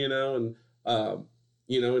uplifting, you know, and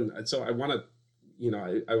and so I want to,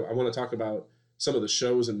 I want to talk about some of the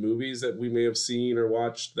shows and movies that we may have seen or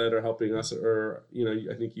watched that are helping us, or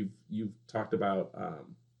I think you've talked about.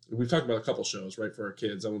 We've talked about a couple shows, right, for our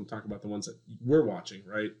kids. I want to talk about the ones that we're watching,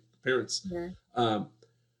 right. Parents.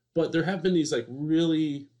 But there have been these like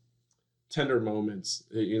really tender moments,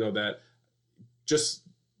 that just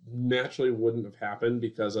naturally wouldn't have happened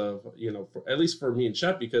because of, at least for me and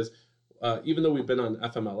Shep, because even though we've been on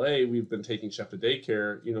FMLA, we've been taking Shep to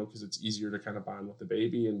daycare, because it's easier to kind of bond with the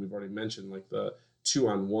baby. And we've already mentioned like the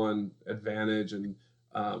 2-on-1 advantage and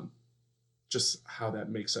just how that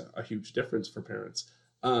makes a huge difference for parents.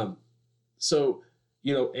 So,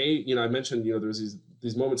 I mentioned, there's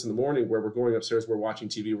these moments in the morning where we're going upstairs, we're watching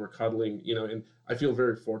TV, we're cuddling, and I feel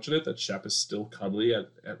very fortunate that Shep is still cuddly at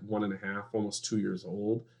 1.5, almost 2 years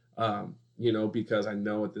old. You know, because I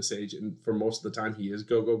know at this age, and for most of the time he is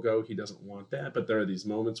go, go, go. He doesn't want that. But there are these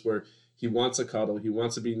moments where he wants a cuddle. He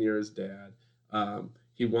wants to be near his dad.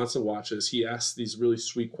 He wants to watch us. He asks these really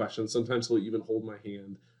sweet questions. Sometimes he'll even hold my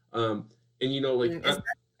hand. And, you know, like...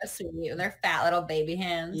 That's sweet. With their fat little baby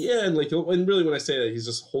hands. Yeah, and like, and really when I say that, he's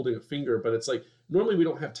just holding a finger. But it's like, normally we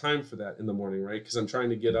don't have time for that in the morning, right? Because I'm trying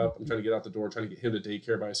to get up. I'm trying to get out the door, trying to get him to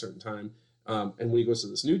daycare by a certain time. And when he goes to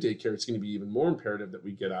this new daycare, it's going to be even more imperative that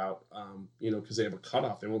we get out, you know, because they have a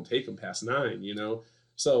cutoff. They won't take him past 9, you know?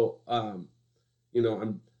 So, you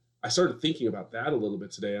know, I started thinking about that a little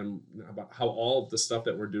bit today, about how all of the stuff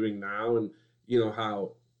that we're doing now, and, you know,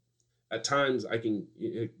 how at times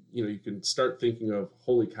you know, you can start thinking of,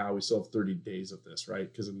 holy cow, we still have 30 days of this,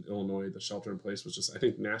 right? Because in Illinois, the shelter in place was just, I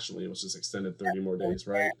think nationally, it was just extended 30 more days,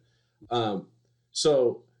 right?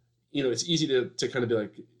 So, you know, it's easy to kind of be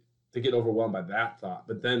like, to get overwhelmed by that thought.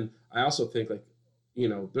 But then I also think, like, you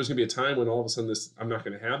know, there's gonna be a time when all of a sudden I'm not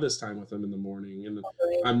gonna have this time with them in the morning, and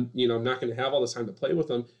I'm not gonna have all this time to play with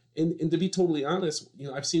them. And to be totally honest, you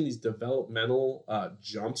know, I've seen these developmental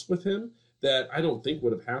jumps with him that I don't think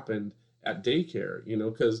would have happened at daycare, you know,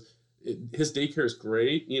 because his daycare is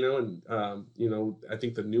great, you know, and you know, I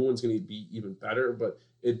think the new one's gonna be even better, but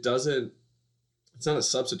it's not a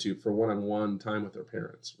substitute for one-on-one time with their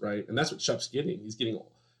parents, right? And that's what Shep's getting. He's getting,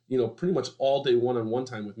 you know, pretty much all day one-on-one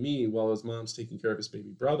time with me while his mom's taking care of his baby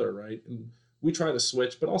brother, right? And we try to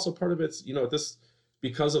switch, but also part of it's, you know,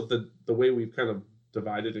 because of the way we've kind of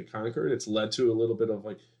divided and conquered, it's led to a little bit of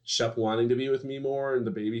like Shep wanting to be with me more, and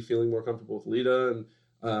the baby feeling more comfortable with Lita.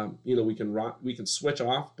 And you know, we can switch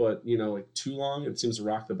off, but you know, like too long, it seems to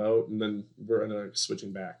rock the boat, and then we're end up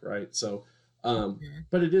switching back, right? So,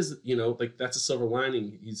 but it is, you know, like that's a silver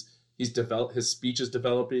lining. He's developed, his speech is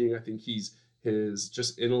developing. I think his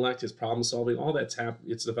just intellect, his problem solving, all that's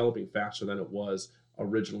it's developing faster than it was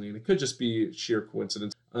originally, and it could just be sheer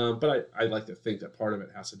coincidence. But I like to think that part of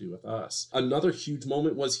it has to do with us. Another huge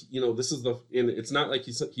moment was, you know, and it's not like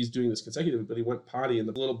he's doing this consecutively, but he went potty in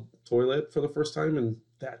the little toilet for the first time, and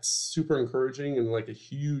that's super encouraging and like a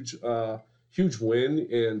huge win.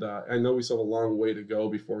 And I know we still have a long way to go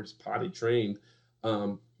before he's potty trained,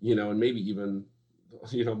 you know, and maybe even,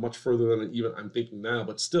 you know, much further than even I'm thinking now,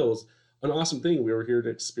 but still it's an awesome thing. We were here to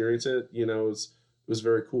experience it, you know. It was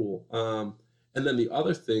very cool. And then the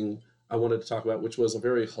other thing I wanted to talk about, which was a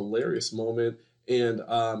very hilarious moment, and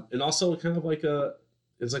also kind of like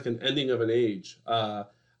it's like an ending of an age. I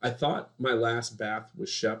thought my last bath with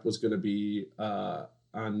Shep was going to be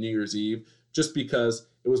on New Year's Eve, just because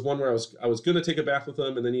it was one where I was going to take a bath with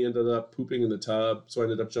him, and then he ended up pooping in the tub, so I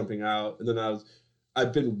ended up jumping out, and then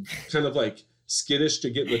I've been kind of like skittish to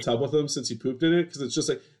get in the tub with him since he pooped in it, because it's just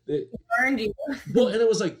like it burned you. Well, and it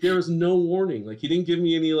was like there was no warning, like he didn't give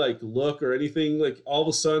me any like look or anything. Like all of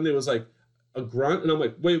a sudden it was like a grunt, and I'm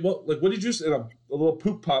like, wait, what? Like, what did you say? And a little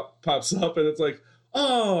poop pops up, and it's like,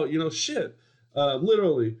 oh, you know, shit,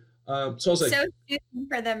 literally. So I was like, so soon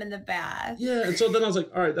for them in the bath. Yeah, and so then I was like,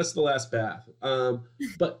 all right, that's the last bath.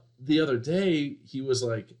 But the other day he was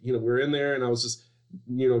like, you know, we're in there, and I was just,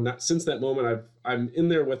 you know, not since that moment I'm in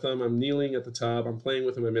there with him. I'm kneeling at the tub. I'm playing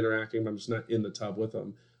with him. I'm interacting, but I'm just not in the tub with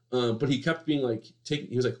him. But he kept being like,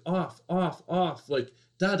 he was like, off, like,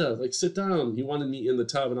 Dada, like, sit down. He wanted me in the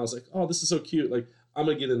tub, and I was like, oh, this is so cute. Like, I'm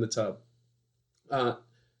gonna get in the tub.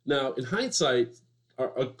 Now, in hindsight,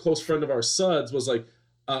 a close friend of ours, Suds, was like,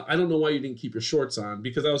 I don't know why you didn't keep your shorts on,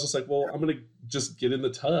 because I was just like, well, I'm going to just get in the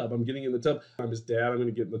tub. I'm getting in the tub. I'm his dad. I'm going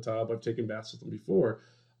to get in the tub. I've taken baths with him before.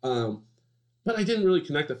 But I didn't really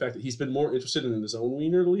connect the fact that he's been more interested in his own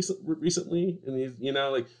wiener recently. And he's, you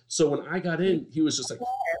know, like, so when I got in, he was just like,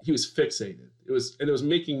 he was fixated. It was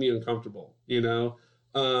making me uncomfortable, you know,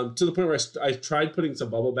 to the point where I tried putting some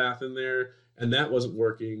bubble bath in there, and that wasn't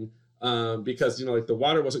working. Because, you know, like the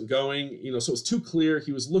water wasn't going, you know, so it was too clear.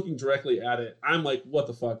 He was looking directly at it. I'm like, what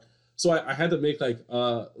the fuck? So I had to make like,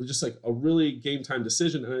 just like a really game time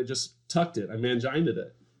decision, and I just tucked it. I mangined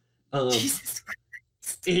it. Jesus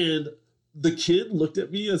Christ. And the kid looked at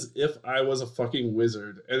me as if I was a fucking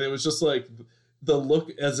wizard. And it was just like the look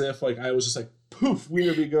as if like, I was just like, poof,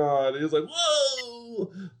 wiener be gone. And he was like,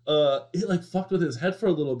 whoa, it like fucked with his head for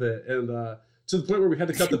a little bit. And, to the point where we had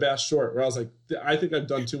to cut the bath short, where I was like, I think I've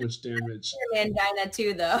done too much damage. Your angina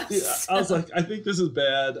too, though. Yeah, I was like, I think this is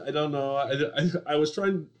bad. I don't know. I was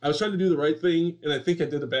trying to do the right thing, and I think I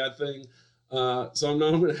did a bad thing. So now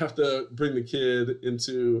I'm going to have to bring the kid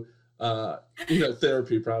into, you know,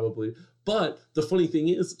 therapy probably. But the funny thing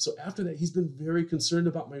is, so after that, he's been very concerned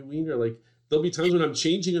about my wiener. Like, there'll be times when I'm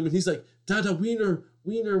changing him, and he's like, Dada, wiener.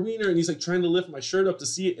 And he's like trying to lift my shirt up to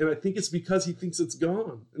see it. And I think it's because he thinks it's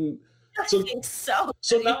gone. And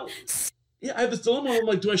So now, yeah, I have this dilemma. I'm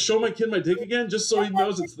like, do I show my kid my dick again just so he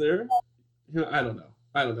knows it's there? You know, I don't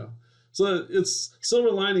know. So it's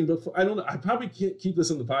silver lining, but I don't know. I probably can't keep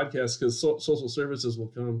this in the podcast because social services will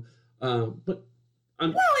come. But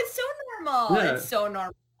no, it's so normal. Yeah. It's so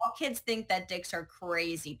normal. All kids think that dicks are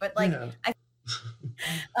crazy, but like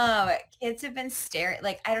kids have been staring.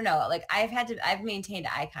 Like I don't know. Like I've maintained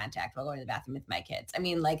eye contact while going to the bathroom with my kids. I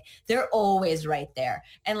mean, like they're always right there,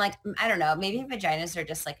 and like I don't know. Maybe vaginas are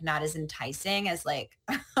just like not as enticing as like.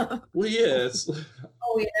 Well, yeah. It's...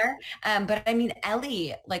 either. But I mean,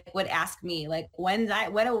 Ellie like would ask me like when do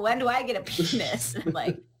I get a penis? I'm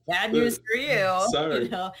like. Bad news for you. Sorry. You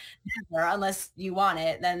know, never, unless you want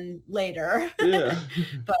it, then later. Yeah.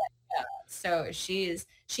 But so she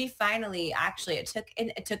finally actually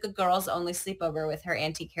it took a girls only sleepover with her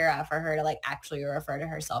Auntie Kara for her to like actually refer to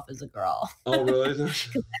herself as a girl. Oh really?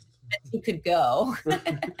 You could go.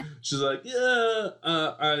 She's like,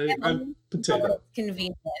 I'm potato.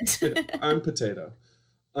 Convenient. I'm potato.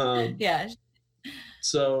 Yeah.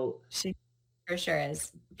 So she for sure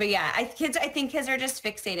is. But yeah, I think kids are just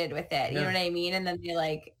fixated with it. You know what I mean? And then they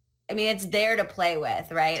like, I mean, it's there to play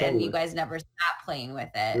with, right? Totally. And you guys never stop playing with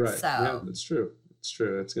it. Right. So yeah, it's true. It's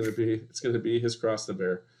true. It's gonna be his cross to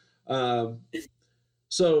bear.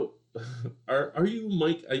 So are you,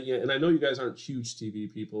 Mike? And I know you guys aren't huge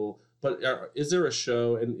TV people, but is there a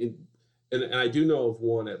show? And I do know of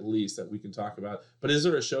one at least that we can talk about. But is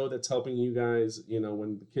there a show that's helping you guys? You know,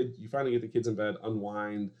 when you finally get the kids in bed,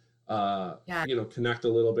 unwind. You know, connect a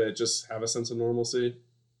little bit, just have a sense of normalcy.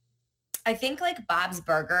 I think like Bob's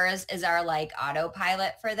Burgers is our like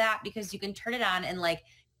autopilot for that because you can turn it on and like,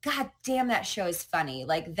 God damn, that show is funny.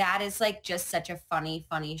 Like that is like just such a funny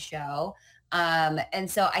show. And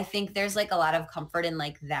so I think there's like a lot of comfort in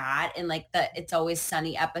like that and like the It's Always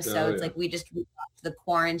Sunny episodes. Oh, yeah. Like we just watched the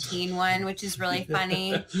quarantine one, which is really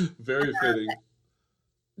funny. Very fitting.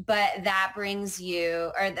 But that brings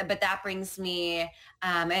that brings me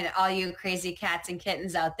and all you crazy cats and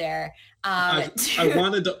kittens out there. I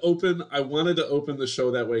wanted to open the show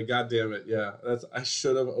that way. God damn it. Yeah. I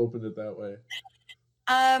should have opened it that way.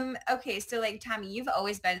 Okay. So like, Tommy, you've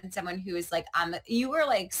always been someone who is like, you're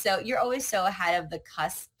always so ahead of the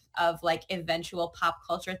cusp of like eventual pop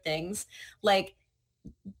culture things. Like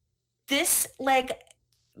this, like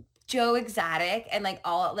Joe Exotic and like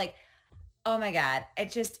all like, oh my God.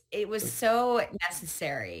 It was so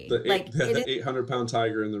necessary. The 800-pound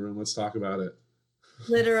tiger in the room. Let's talk about it.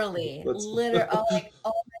 Literally. Oh my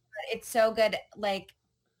God. It's so good. Like,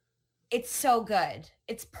 it's so good.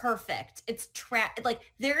 It's perfect. It's like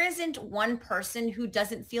there isn't one person who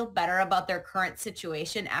doesn't feel better about their current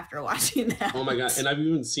situation after watching that. Oh my God. And I've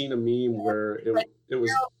even seen a meme where it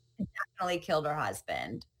was definitely killed her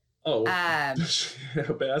husband. Oh,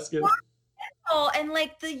 a basket. Oh, and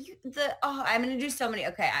like I'm gonna do so many.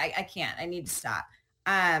 Okay, I can't. I need to stop.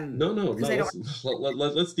 No.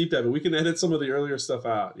 Let's deep dive. We can edit some of the earlier stuff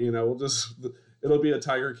out. You know, it'll be a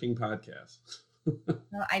Tiger King podcast. No,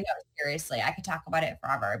 I know. Seriously, I could talk about it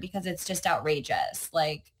forever because it's just outrageous.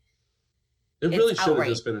 Like, it really should have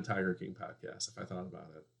just been a Tiger King podcast if I thought about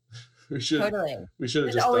it. We should have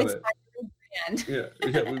just done it.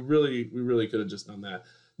 Yeah. We really could have just done that.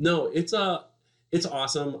 No, it's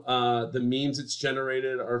awesome. The memes it's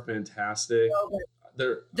generated are fantastic.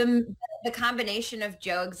 The combination of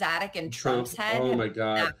Joe Exotic and Trump's head. Oh my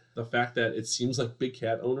God. Yeah. The fact that it seems like big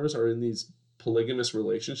cat owners are in these polygamous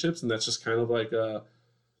relationships. And that's just kind of like,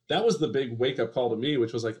 that was the big wake up call to me,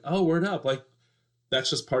 which was like, oh, word up. Like, that's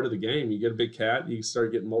just part of the game. You get a big cat, you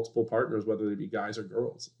start getting multiple partners, whether they be guys or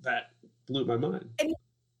girls. That blew my mind.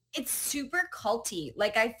 It's super culty.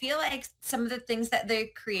 Like I feel like some of the things that they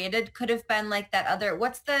created could have been like that other.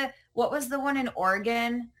 What was the one in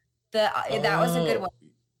Oregon? That was a good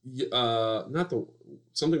one. Not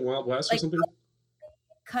something Wild West like, or something.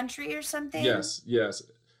 Country or something. Yes.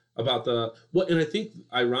 About and I think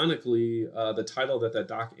ironically the title that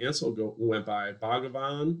Doc Ansel went by,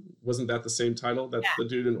 Bhagavan, wasn't that the same title that the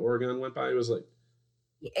dude in Oregon went by? It was like.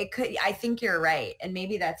 It could. I think you're right, and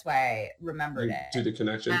maybe that's why I remembered it. Do the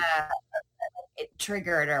connection. It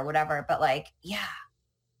triggered or whatever, but like, yeah,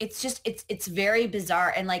 it's just it's very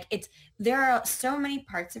bizarre, and like there are so many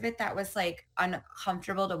parts of it that was like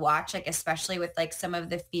uncomfortable to watch, like especially with like some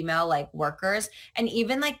of the female like workers, and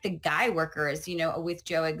even like the guy workers, you know, with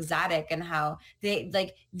Joe Exotic and how they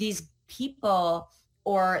like these people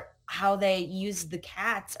or how they use the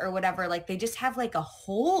cats or whatever, like they just have like a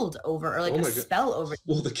hold over or like a spell over.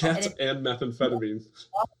 Well, the cats and methamphetamine.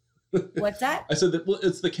 What's that? I said that. Well,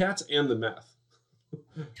 it's the cats and the meth.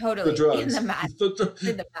 Totally. The drugs. In the meth.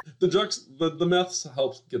 The drugs, the meth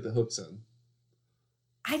helps get the hooks in.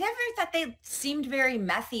 I never thought they seemed very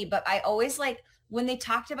methy, but I always like when they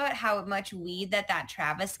talked about how much weed that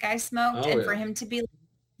Travis guy smoked, and for him to be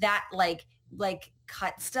that like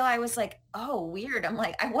cut still, I was like, oh, weird. I'm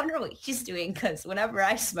like, I wonder what he's doing, because whenever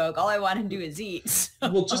I smoke, all I want to do is eat. So.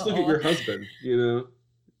 Well, just look at your husband, you know.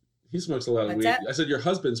 He smokes a lot of weed. I said your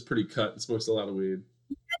husband's pretty cut and smokes a lot of weed.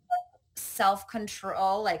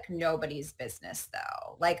 Self-control, like nobody's business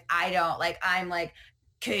though. Like I don't, like I'm like,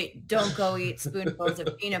 Kate, don't go eat spoonfuls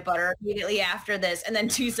of peanut butter immediately after this. And then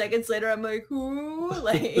 2 seconds later, I'm like, who?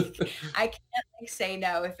 Like, I can't like say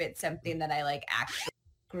no if it's something that I like actually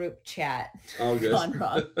group chat. Oh, good.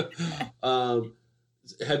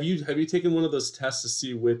 Have you taken one of those tests to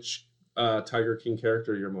see which Tiger King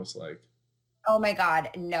character you're most like? Oh my God,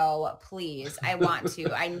 no, please. I want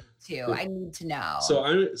to. I need to know. So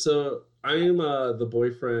I'm the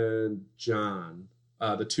boyfriend John.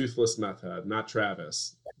 The toothless meth head, not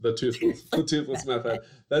Travis. The toothless meth head.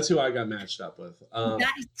 That's who I got matched up with. He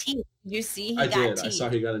got his teeth. You see, I did. I saw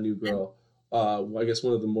he got a new girl. I guess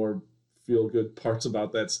one of the more feel good parts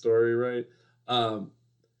about that story, right?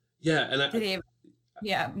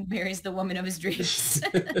 Marries the woman of his dreams.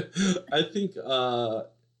 I think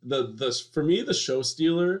for me the show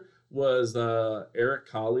stealer was Eric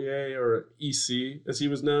Collier, or EC as he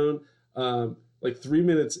was known. Like 3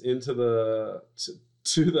 minutes into the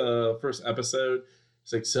first episode,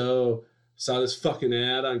 it's like, so saw this fucking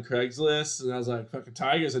ad on Craigslist, and I was like, fucking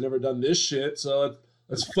tigers, I've never done this shit, so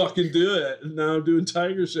let's fucking do it. And now I'm doing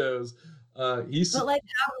tiger shows. But like,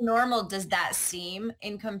 how normal does that seem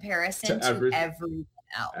in comparison to everyone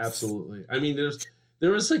else? Absolutely. I mean, there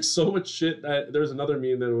was like so much shit that there was another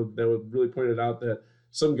meme that would really point it out, that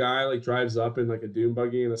some guy like drives up in like a dune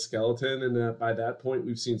buggy and a skeleton, and by that point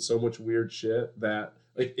we've seen so much weird shit that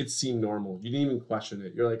like it seemed normal. You didn't even question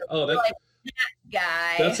it. You're like, oh, that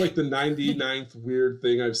guy. That's like the 99th weird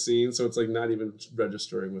thing I've seen, so it's like not even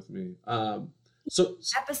registering with me. So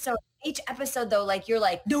each episode though, like you're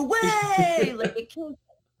like, no way, like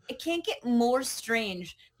it can't get more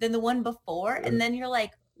strange than the one before, and then you're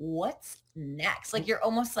like, what's next? Like you're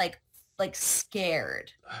almost like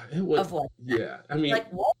scared of what. Yeah, I mean,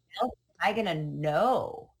 like what else am I gonna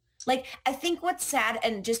know? Like, I think what's sad,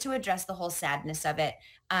 and just to address the whole sadness of it,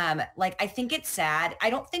 like, I think it's sad.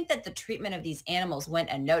 I don't think that the treatment of these animals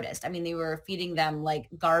went unnoticed. I mean, they were feeding them like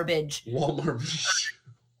garbage Walmart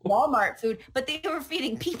food, but they were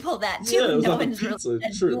feeding people that too. Yeah, no one's really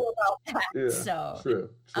knew about that. Yeah, so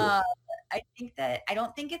true. I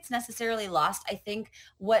don't think it's necessarily lost. I think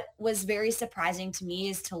what was very surprising to me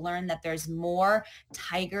is to learn that there's more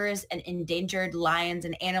tigers and endangered lions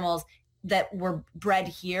and animals that were bred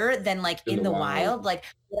here than like in the wild. Like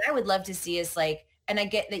what I would love to see is like, and I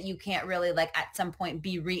get that you can't really like at some point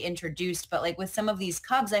be reintroduced, but like with some of these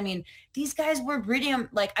cubs, I mean, these guys were breeding them.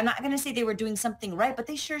 Like, I'm not going to say they were doing something right, but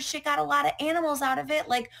they sure shit got a lot of animals out of it.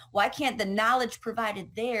 Like, why can't the knowledge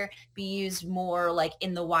provided there be used more like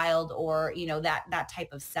in the wild, or, you know, that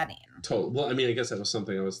type of setting? Totally. Well, I mean, I guess that was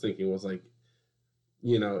something I was thinking was like,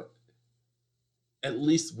 you know, at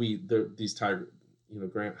least these tiger, you know,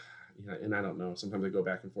 Grant, you know, and I don't know, sometimes I go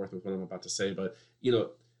back and forth with what I'm about to say, but you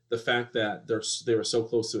know, the fact that they were so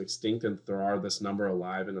close to extinct and there are this number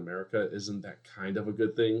alive in America, isn't that kind of a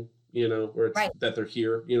good thing, you know, where it's that they're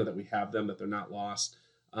here, you know, that we have them, that they're not lost.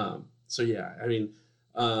 So yeah, I mean,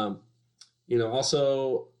 you know,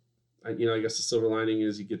 also, you know, I guess the silver lining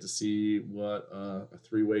is you get to see what a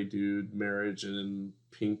 3-way dude marriage in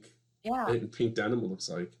pink denim looks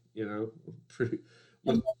like, you know,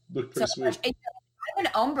 look pretty sweet. I'm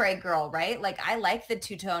an ombre girl, right? Like I like the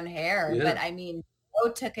two-tone hair, but I mean,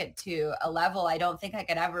 Joe took it to a level I don't think I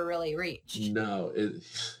could ever really reach. No,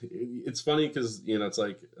 it's funny because, you know, it's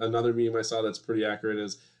like another meme I saw that's pretty accurate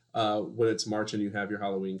is when it's March and you have your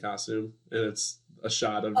Halloween costume and it's a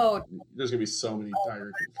shot of, there's gonna be so many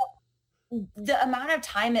tiger. The amount of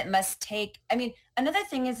time it must take. I mean, another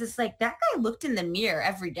thing is it's like that guy looked in the mirror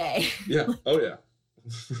every day. Yeah. Oh yeah,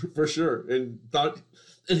 for sure. And thought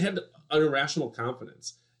it had an irrational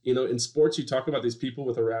confidence. You know, in sports, you talk about these people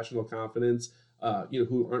with irrational confidence, you know,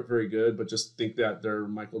 who aren't very good, but just think that they're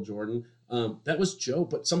Michael Jordan. That was Joe,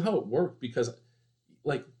 but somehow it worked because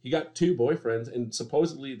like he got 2 boyfriends and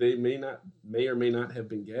supposedly they may or may not have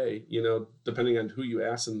been gay, you know, depending on who you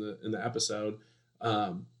ask in the episode.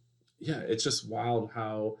 Yeah, it's just wild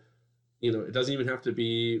how, you know, it doesn't even have to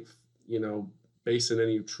be, you know, based in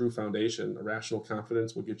any true foundation. Irrational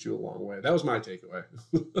confidence will get you a long way. That was my takeaway.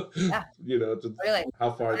 Yeah. You know, really, how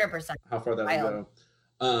far 100%. that will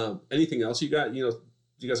go. Anything else you got? You know,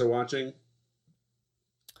 you guys are watching?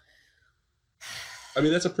 I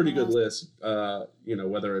mean, that's a pretty good list.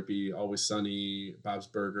 Whether it be Always Sunny, Bob's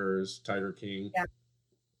Burgers, Tiger King. Yeah.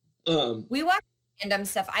 Um, We watch random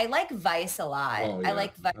stuff. I like Vice a lot. oh yeah, I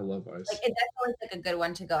like Vice. I love Vice. Like that's always like a good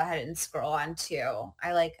one to go ahead and scroll on too.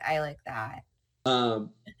 I like that.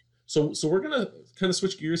 So we're gonna kind of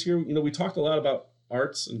switch gears here. We talked a lot about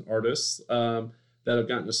arts and artists that have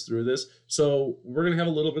gotten us through this. So we're gonna have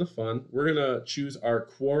a little bit of fun. We're gonna choose our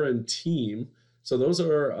quarantine. So those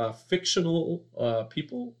are fictional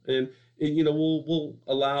people, and we'll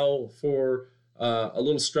allow for a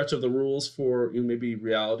little stretch of the rules for maybe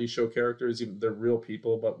reality show characters. Even they're real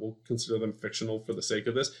people, but we'll consider them fictional for the sake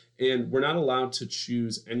of this. And we're not allowed to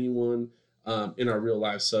choose anyone in our real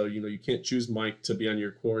lives. So you can't choose Mike to be on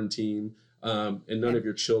your quarantine, and none of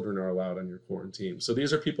your children are allowed on your quarantine. So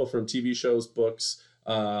these are people from TV shows, books,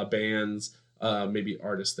 bands, maybe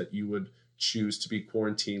artists that you would choose to be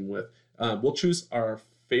quarantined with. We'll choose our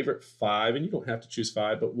favorite 5, and you don't have to choose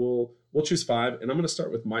 5, but we'll choose 5. And I'm going to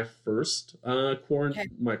start with my first my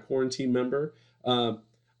quarantine member.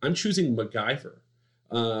 I'm choosing MacGyver.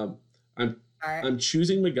 I'm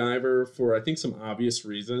choosing MacGyver for, I think, some obvious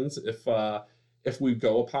reasons. If we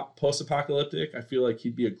go post-apocalyptic, I feel like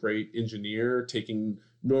he'd be a great engineer, taking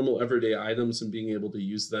normal everyday items and being able to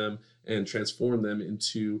use them and transform them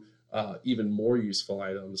into even more useful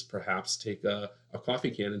items. Perhaps take a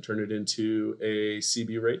coffee can and turn it into a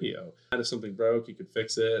CB radio. If something broke, he could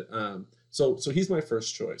fix it. So he's my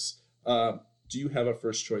first choice. Do you have a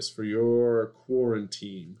first choice for your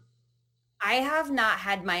quarantine? I have not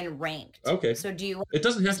had mine ranked. Okay. So do you? It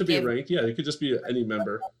doesn't have to be ranked. Yeah, it could just be any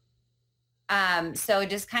member. So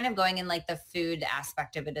just kind of going in like the food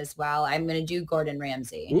aspect of it as well. I'm going to do Gordon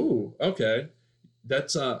Ramsay. Ooh, okay.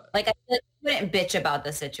 That's like I wouldn't bitch about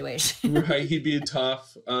the situation. Right, he'd be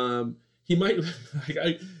tough. He might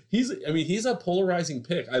he's a polarizing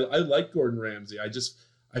pick. I like Gordon Ramsay.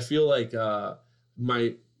 I feel like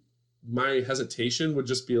my hesitation would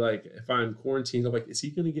just be like, if I'm quarantined, I'm like, is he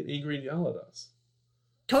going to get angry and yell at us?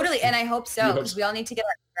 Totally, and I hope so, because we all need to get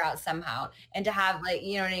our anger out somehow, and to have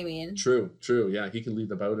you know what I mean. True. Yeah, he can lead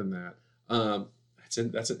the boat in that.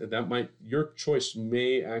 Your choice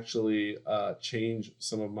may actually change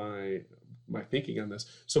some of my thinking on this.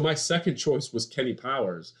 So my second choice was Kenny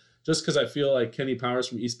Powers, just because I feel like Kenny Powers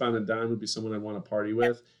from Eastbound and Down would be someone I'd want to party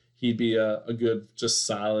with. He'd be a good, just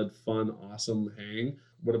solid, fun, awesome hang.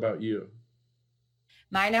 What about you?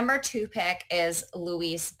 My number 2 pick is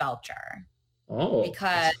Louise Belcher. Oh,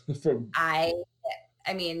 because I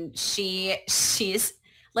mean, she's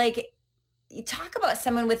like, you talk about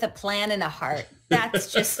someone with a plan and a heart.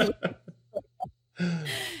 That's just,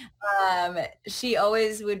 she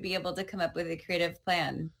always would be able to come up with a creative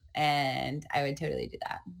plan, and I would totally do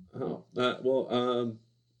that. Oh,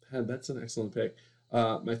 that's an excellent pick.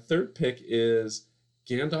 My third pick is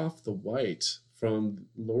Gandalf the White from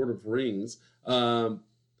Lord of Rings.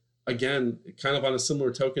 Again, kind of on a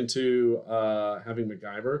similar token to having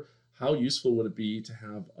MacGyver, how useful would it be to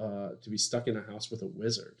have to be stuck in a house with a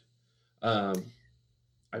wizard?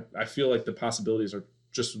 I feel like the possibilities are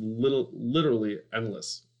just literally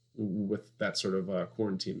endless with that sort of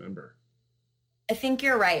quarantine member. I think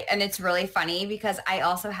you're right. And it's really funny because I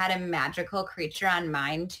also had a magical creature on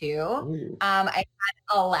mine too. Ooh. I had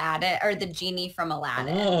Aladdin, or the genie from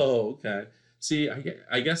Aladdin. Oh, okay. See,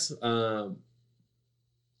 I guess the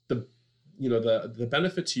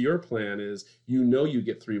benefit to your plan is you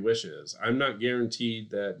get 3 wishes. I'm not guaranteed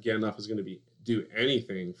that Gandalf is going to do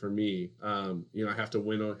anything for me. I have to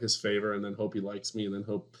win his favor and then hope he likes me, and then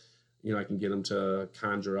hope I can get him to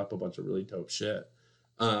conjure up a bunch of really dope shit.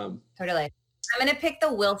 Totally. I'm going to pick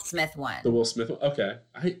the Will Smith one. The Will Smith one? Okay.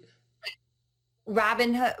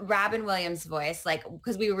 Robin Williams' voice,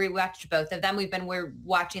 because we rewatched both of them. We're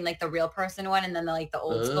watching the real person one, and then the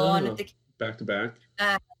old school one with the back to back.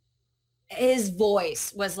 His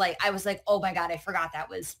voice was I was like, oh my God, I forgot that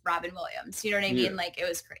was Robin Williams. You know what I mean? It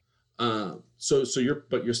was great. So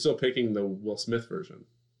you're still picking the Will Smith version.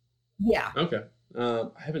 Yeah. Okay. I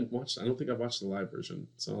don't think I've watched the live version.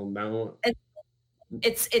 So now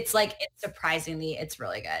it's surprisingly, it's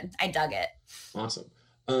really good. I dug it. Awesome.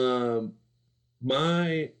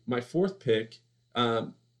 My fourth pick, I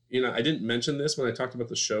didn't mention this when I talked about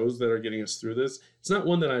the shows that are getting us through this. It's not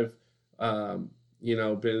one that I've,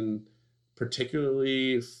 been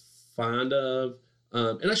particularly fond of.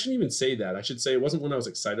 And I shouldn't even say that. I should say it wasn't one I was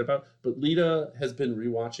excited about. But Lita has been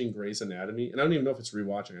rewatching Grey's Anatomy, and I don't even know if it's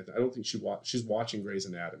rewatching. I don't think she's watching Grey's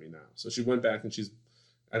Anatomy now. So she went back and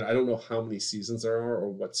I don't know how many seasons there are or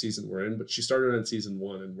what season we're in, but she started on season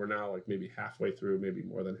 1, and we're now maybe halfway through, maybe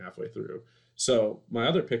more than halfway through. So my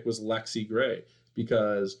other pick was Lexi Gray,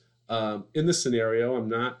 because In this scenario, I'm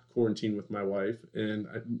not quarantined with my wife, and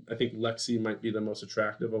I think Lexi might be the most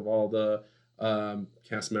attractive of all the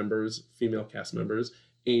cast members, female cast members,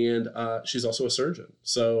 and she's also a surgeon.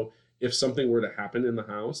 So if something were to happen in the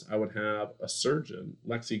house, I would have a surgeon,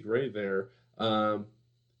 Lexi Gray, there.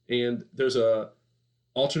 And there's a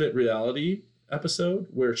alternate reality episode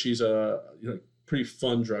where she's a pretty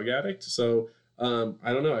fun drug addict. So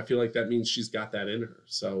I don't know. I feel like that means she's got that in her.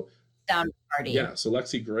 So party. Yeah. So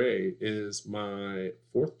Lexi Gray is my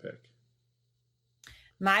fourth pick.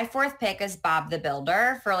 My fourth pick is Bob the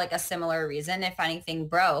Builder for like a similar reason. If anything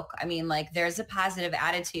broke, I mean, like there's a positive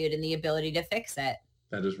attitude and the ability to fix it.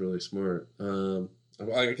 That is really smart. I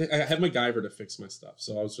have MacGyver to fix my stuff.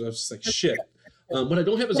 So I was just like, shit. What I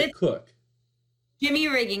don't have is a cook. Jimmy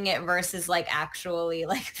rigging it versus like actually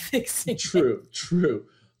like fixing True. It's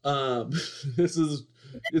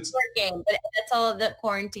working, but that's all the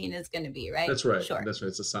quarantine is going to be, right? That's right. Sure. That's right.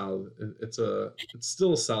 It's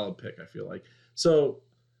still a solid pick, I feel like. So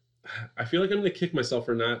I feel like I'm going to kick myself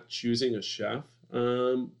for not choosing a chef.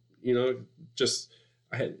 Just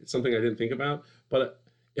I had something I didn't think about. But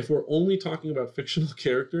if we're only talking about fictional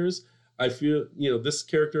characters, I feel, this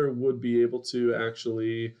character would be able to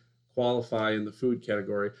actually qualify in the food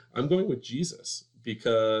category. I'm going with Jesus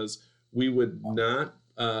because we would not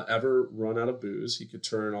ever run out of booze. He could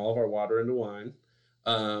turn all of our water into wine.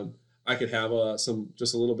 I could have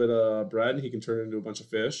just a little bit of bread, and he can turn it into a bunch of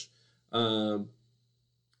fish.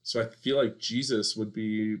 So I feel like Jesus would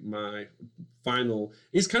be my final.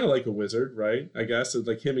 He's kind of like a wizard, right? I guess it's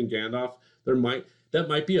like him and Gandalf. That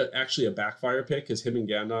might be actually a backfire pick because him and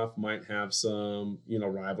Gandalf might have some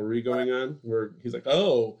rivalry going on where he's like,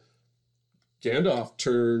 oh, Gandalf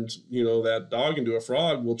turned that dog into a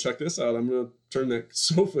frog. Well, check this out. I'm gonna turn that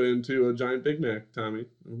sofa into a giant Big Mac, Tommy.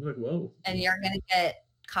 I'm like, whoa. And you're gonna get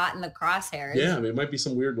caught in the crosshairs. Yeah, I mean, it might be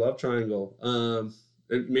some weird love triangle.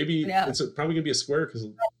 Maybe it's probably gonna be a square because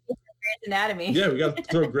Anatomy. Yeah, we got to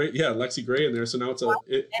throw Lexi Gray in there. So now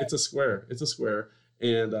it's a square. It's a square.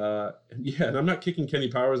 And and I'm not kicking Kenny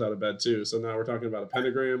Powers out of bed too. So now we're talking about a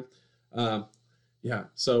pentagram.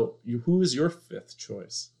 So who is your fifth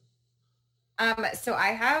choice? So I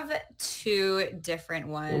have two different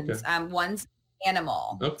ones. Okay. One's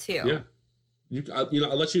animal too. Yeah.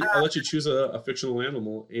 I'll let you choose a fictional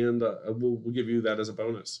animal, and we'll give you that as a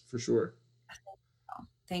bonus for sure.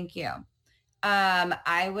 Thank you.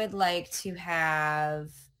 I would like to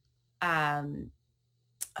have, I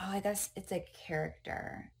guess it's a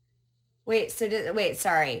character.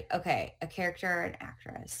 Sorry. Okay. A character, an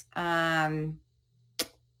actress.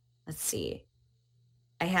 Let's see.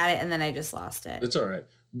 I had it and then I just lost it. It's all right.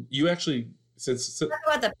 You actually, talk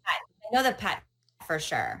about the pet. I know the pet for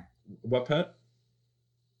sure. What pet?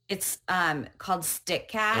 It's called Stick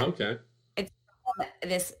Cat. Oh, okay. It's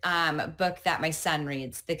this book that my son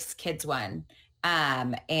reads, this kid's one.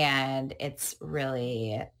 And it's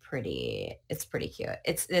really pretty. It's pretty cute.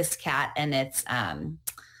 It's this cat, and it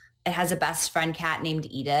has a best friend cat named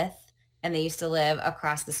Edith, and they used to live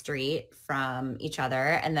across the street from each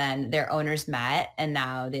other, and then their owners met, and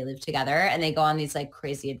now they live together, and they go on these like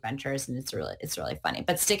crazy adventures, and it's really funny.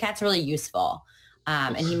 But Stick Cat's really useful,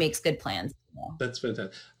 and he makes good plans. That's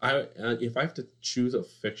fantastic. If I have to choose a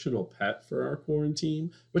fictional pet for our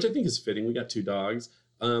quarantine, which I think is fitting, we got two dogs.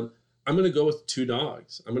 I'm going to go with two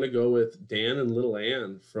dogs. I'm going to go with Dan and Little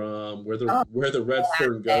Ann from Where the Red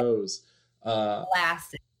Fern Goes.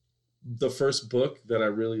 Classic. The first book that I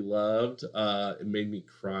really loved. It made me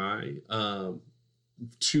cry.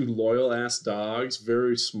 Two loyal ass dogs,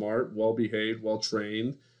 very smart, well behaved, well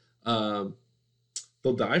trained. They'll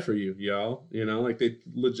die for you, y'all. Like they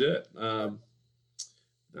legit. I'm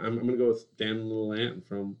going to go with Dan and Little Ann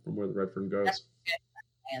from Where the Red Fern Goes. That's a good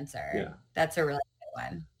answer. Yeah, that's a really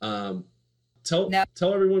one. Tell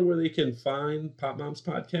everyone where they can find Pop Moms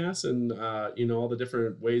Podcast and all the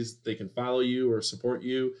different ways they can follow you or support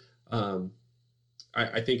you. I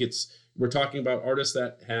think we're talking about artists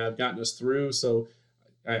that have gotten us through, so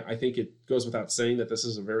I think it goes without saying that this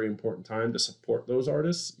is a very important time to support those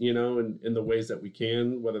artists, in the ways that we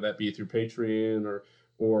can, whether that be through Patreon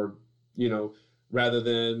or rather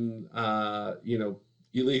than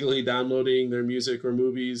illegally downloading their music or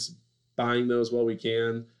movies, buying those while we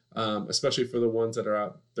can, especially for the ones that are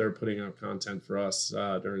out there putting out content for us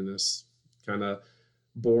during this kind of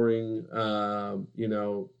boring,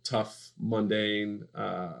 tough, mundane,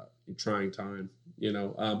 trying time,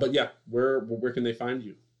 but yeah, where can they find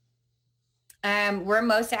you? We're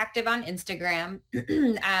most active on Instagram.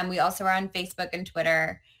 We also are on Facebook and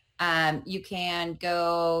Twitter. You can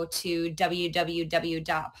go to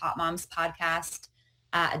www.popmomspodcast.com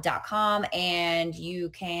 .com, and you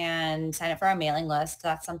can sign up for our mailing list.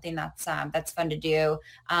 That's something that's fun to do.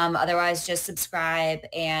 Otherwise, just subscribe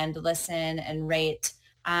and listen and rate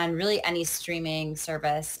on really any streaming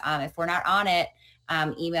service. If we're not on it,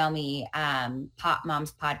 email me,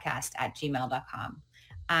 popmomspodcast@gmail.com.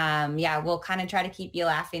 We'll kind of try to keep you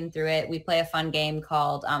laughing through it. We play a fun game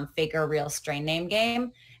called Fake or Real Strain Name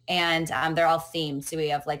Game, and they're all themed. So we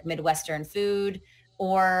have like Midwestern food,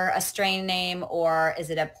 or a strain name, or is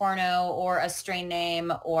it a porno, or a strain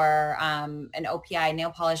name, or an OPI nail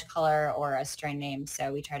polish color, or a strain name.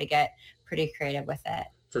 So we try to get pretty creative with it.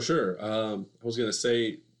 For sure. I was going to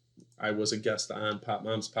say, I was a guest on Pop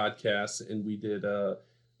Mom's podcast, and we did a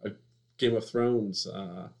Game of Thrones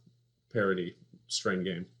parody strain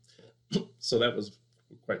game. So that was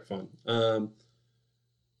quite fun.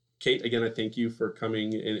 Kate, again, I thank you for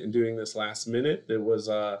coming and doing this last minute. It was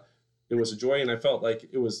a joy, and I felt like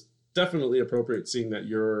it was definitely appropriate, seeing that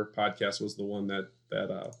your podcast was the one that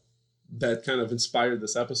kind of inspired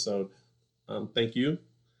this episode. Thank you.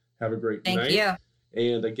 Have a great night. Thank you.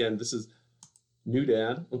 And again, this is New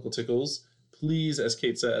Dad, Uncle Tickles. Please, as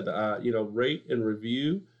Kate said, rate and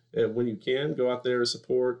review when you can. Go out there,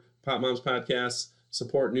 support Pop Mom's podcast,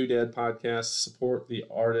 support New Dad podcasts, support the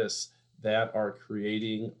artists that are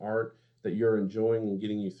creating art that you're enjoying and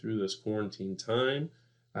getting you through this quarantine time.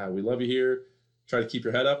 We love you here. Try to keep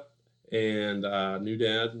your head up. And New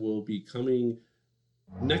Dad will be coming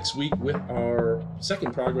next week with our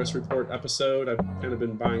second progress report episode. I've kind of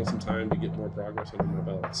been buying some time to get more progress under my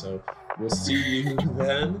belt. So we'll see you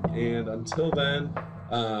then. And until then,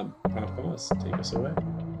 Pop Boss, take us away.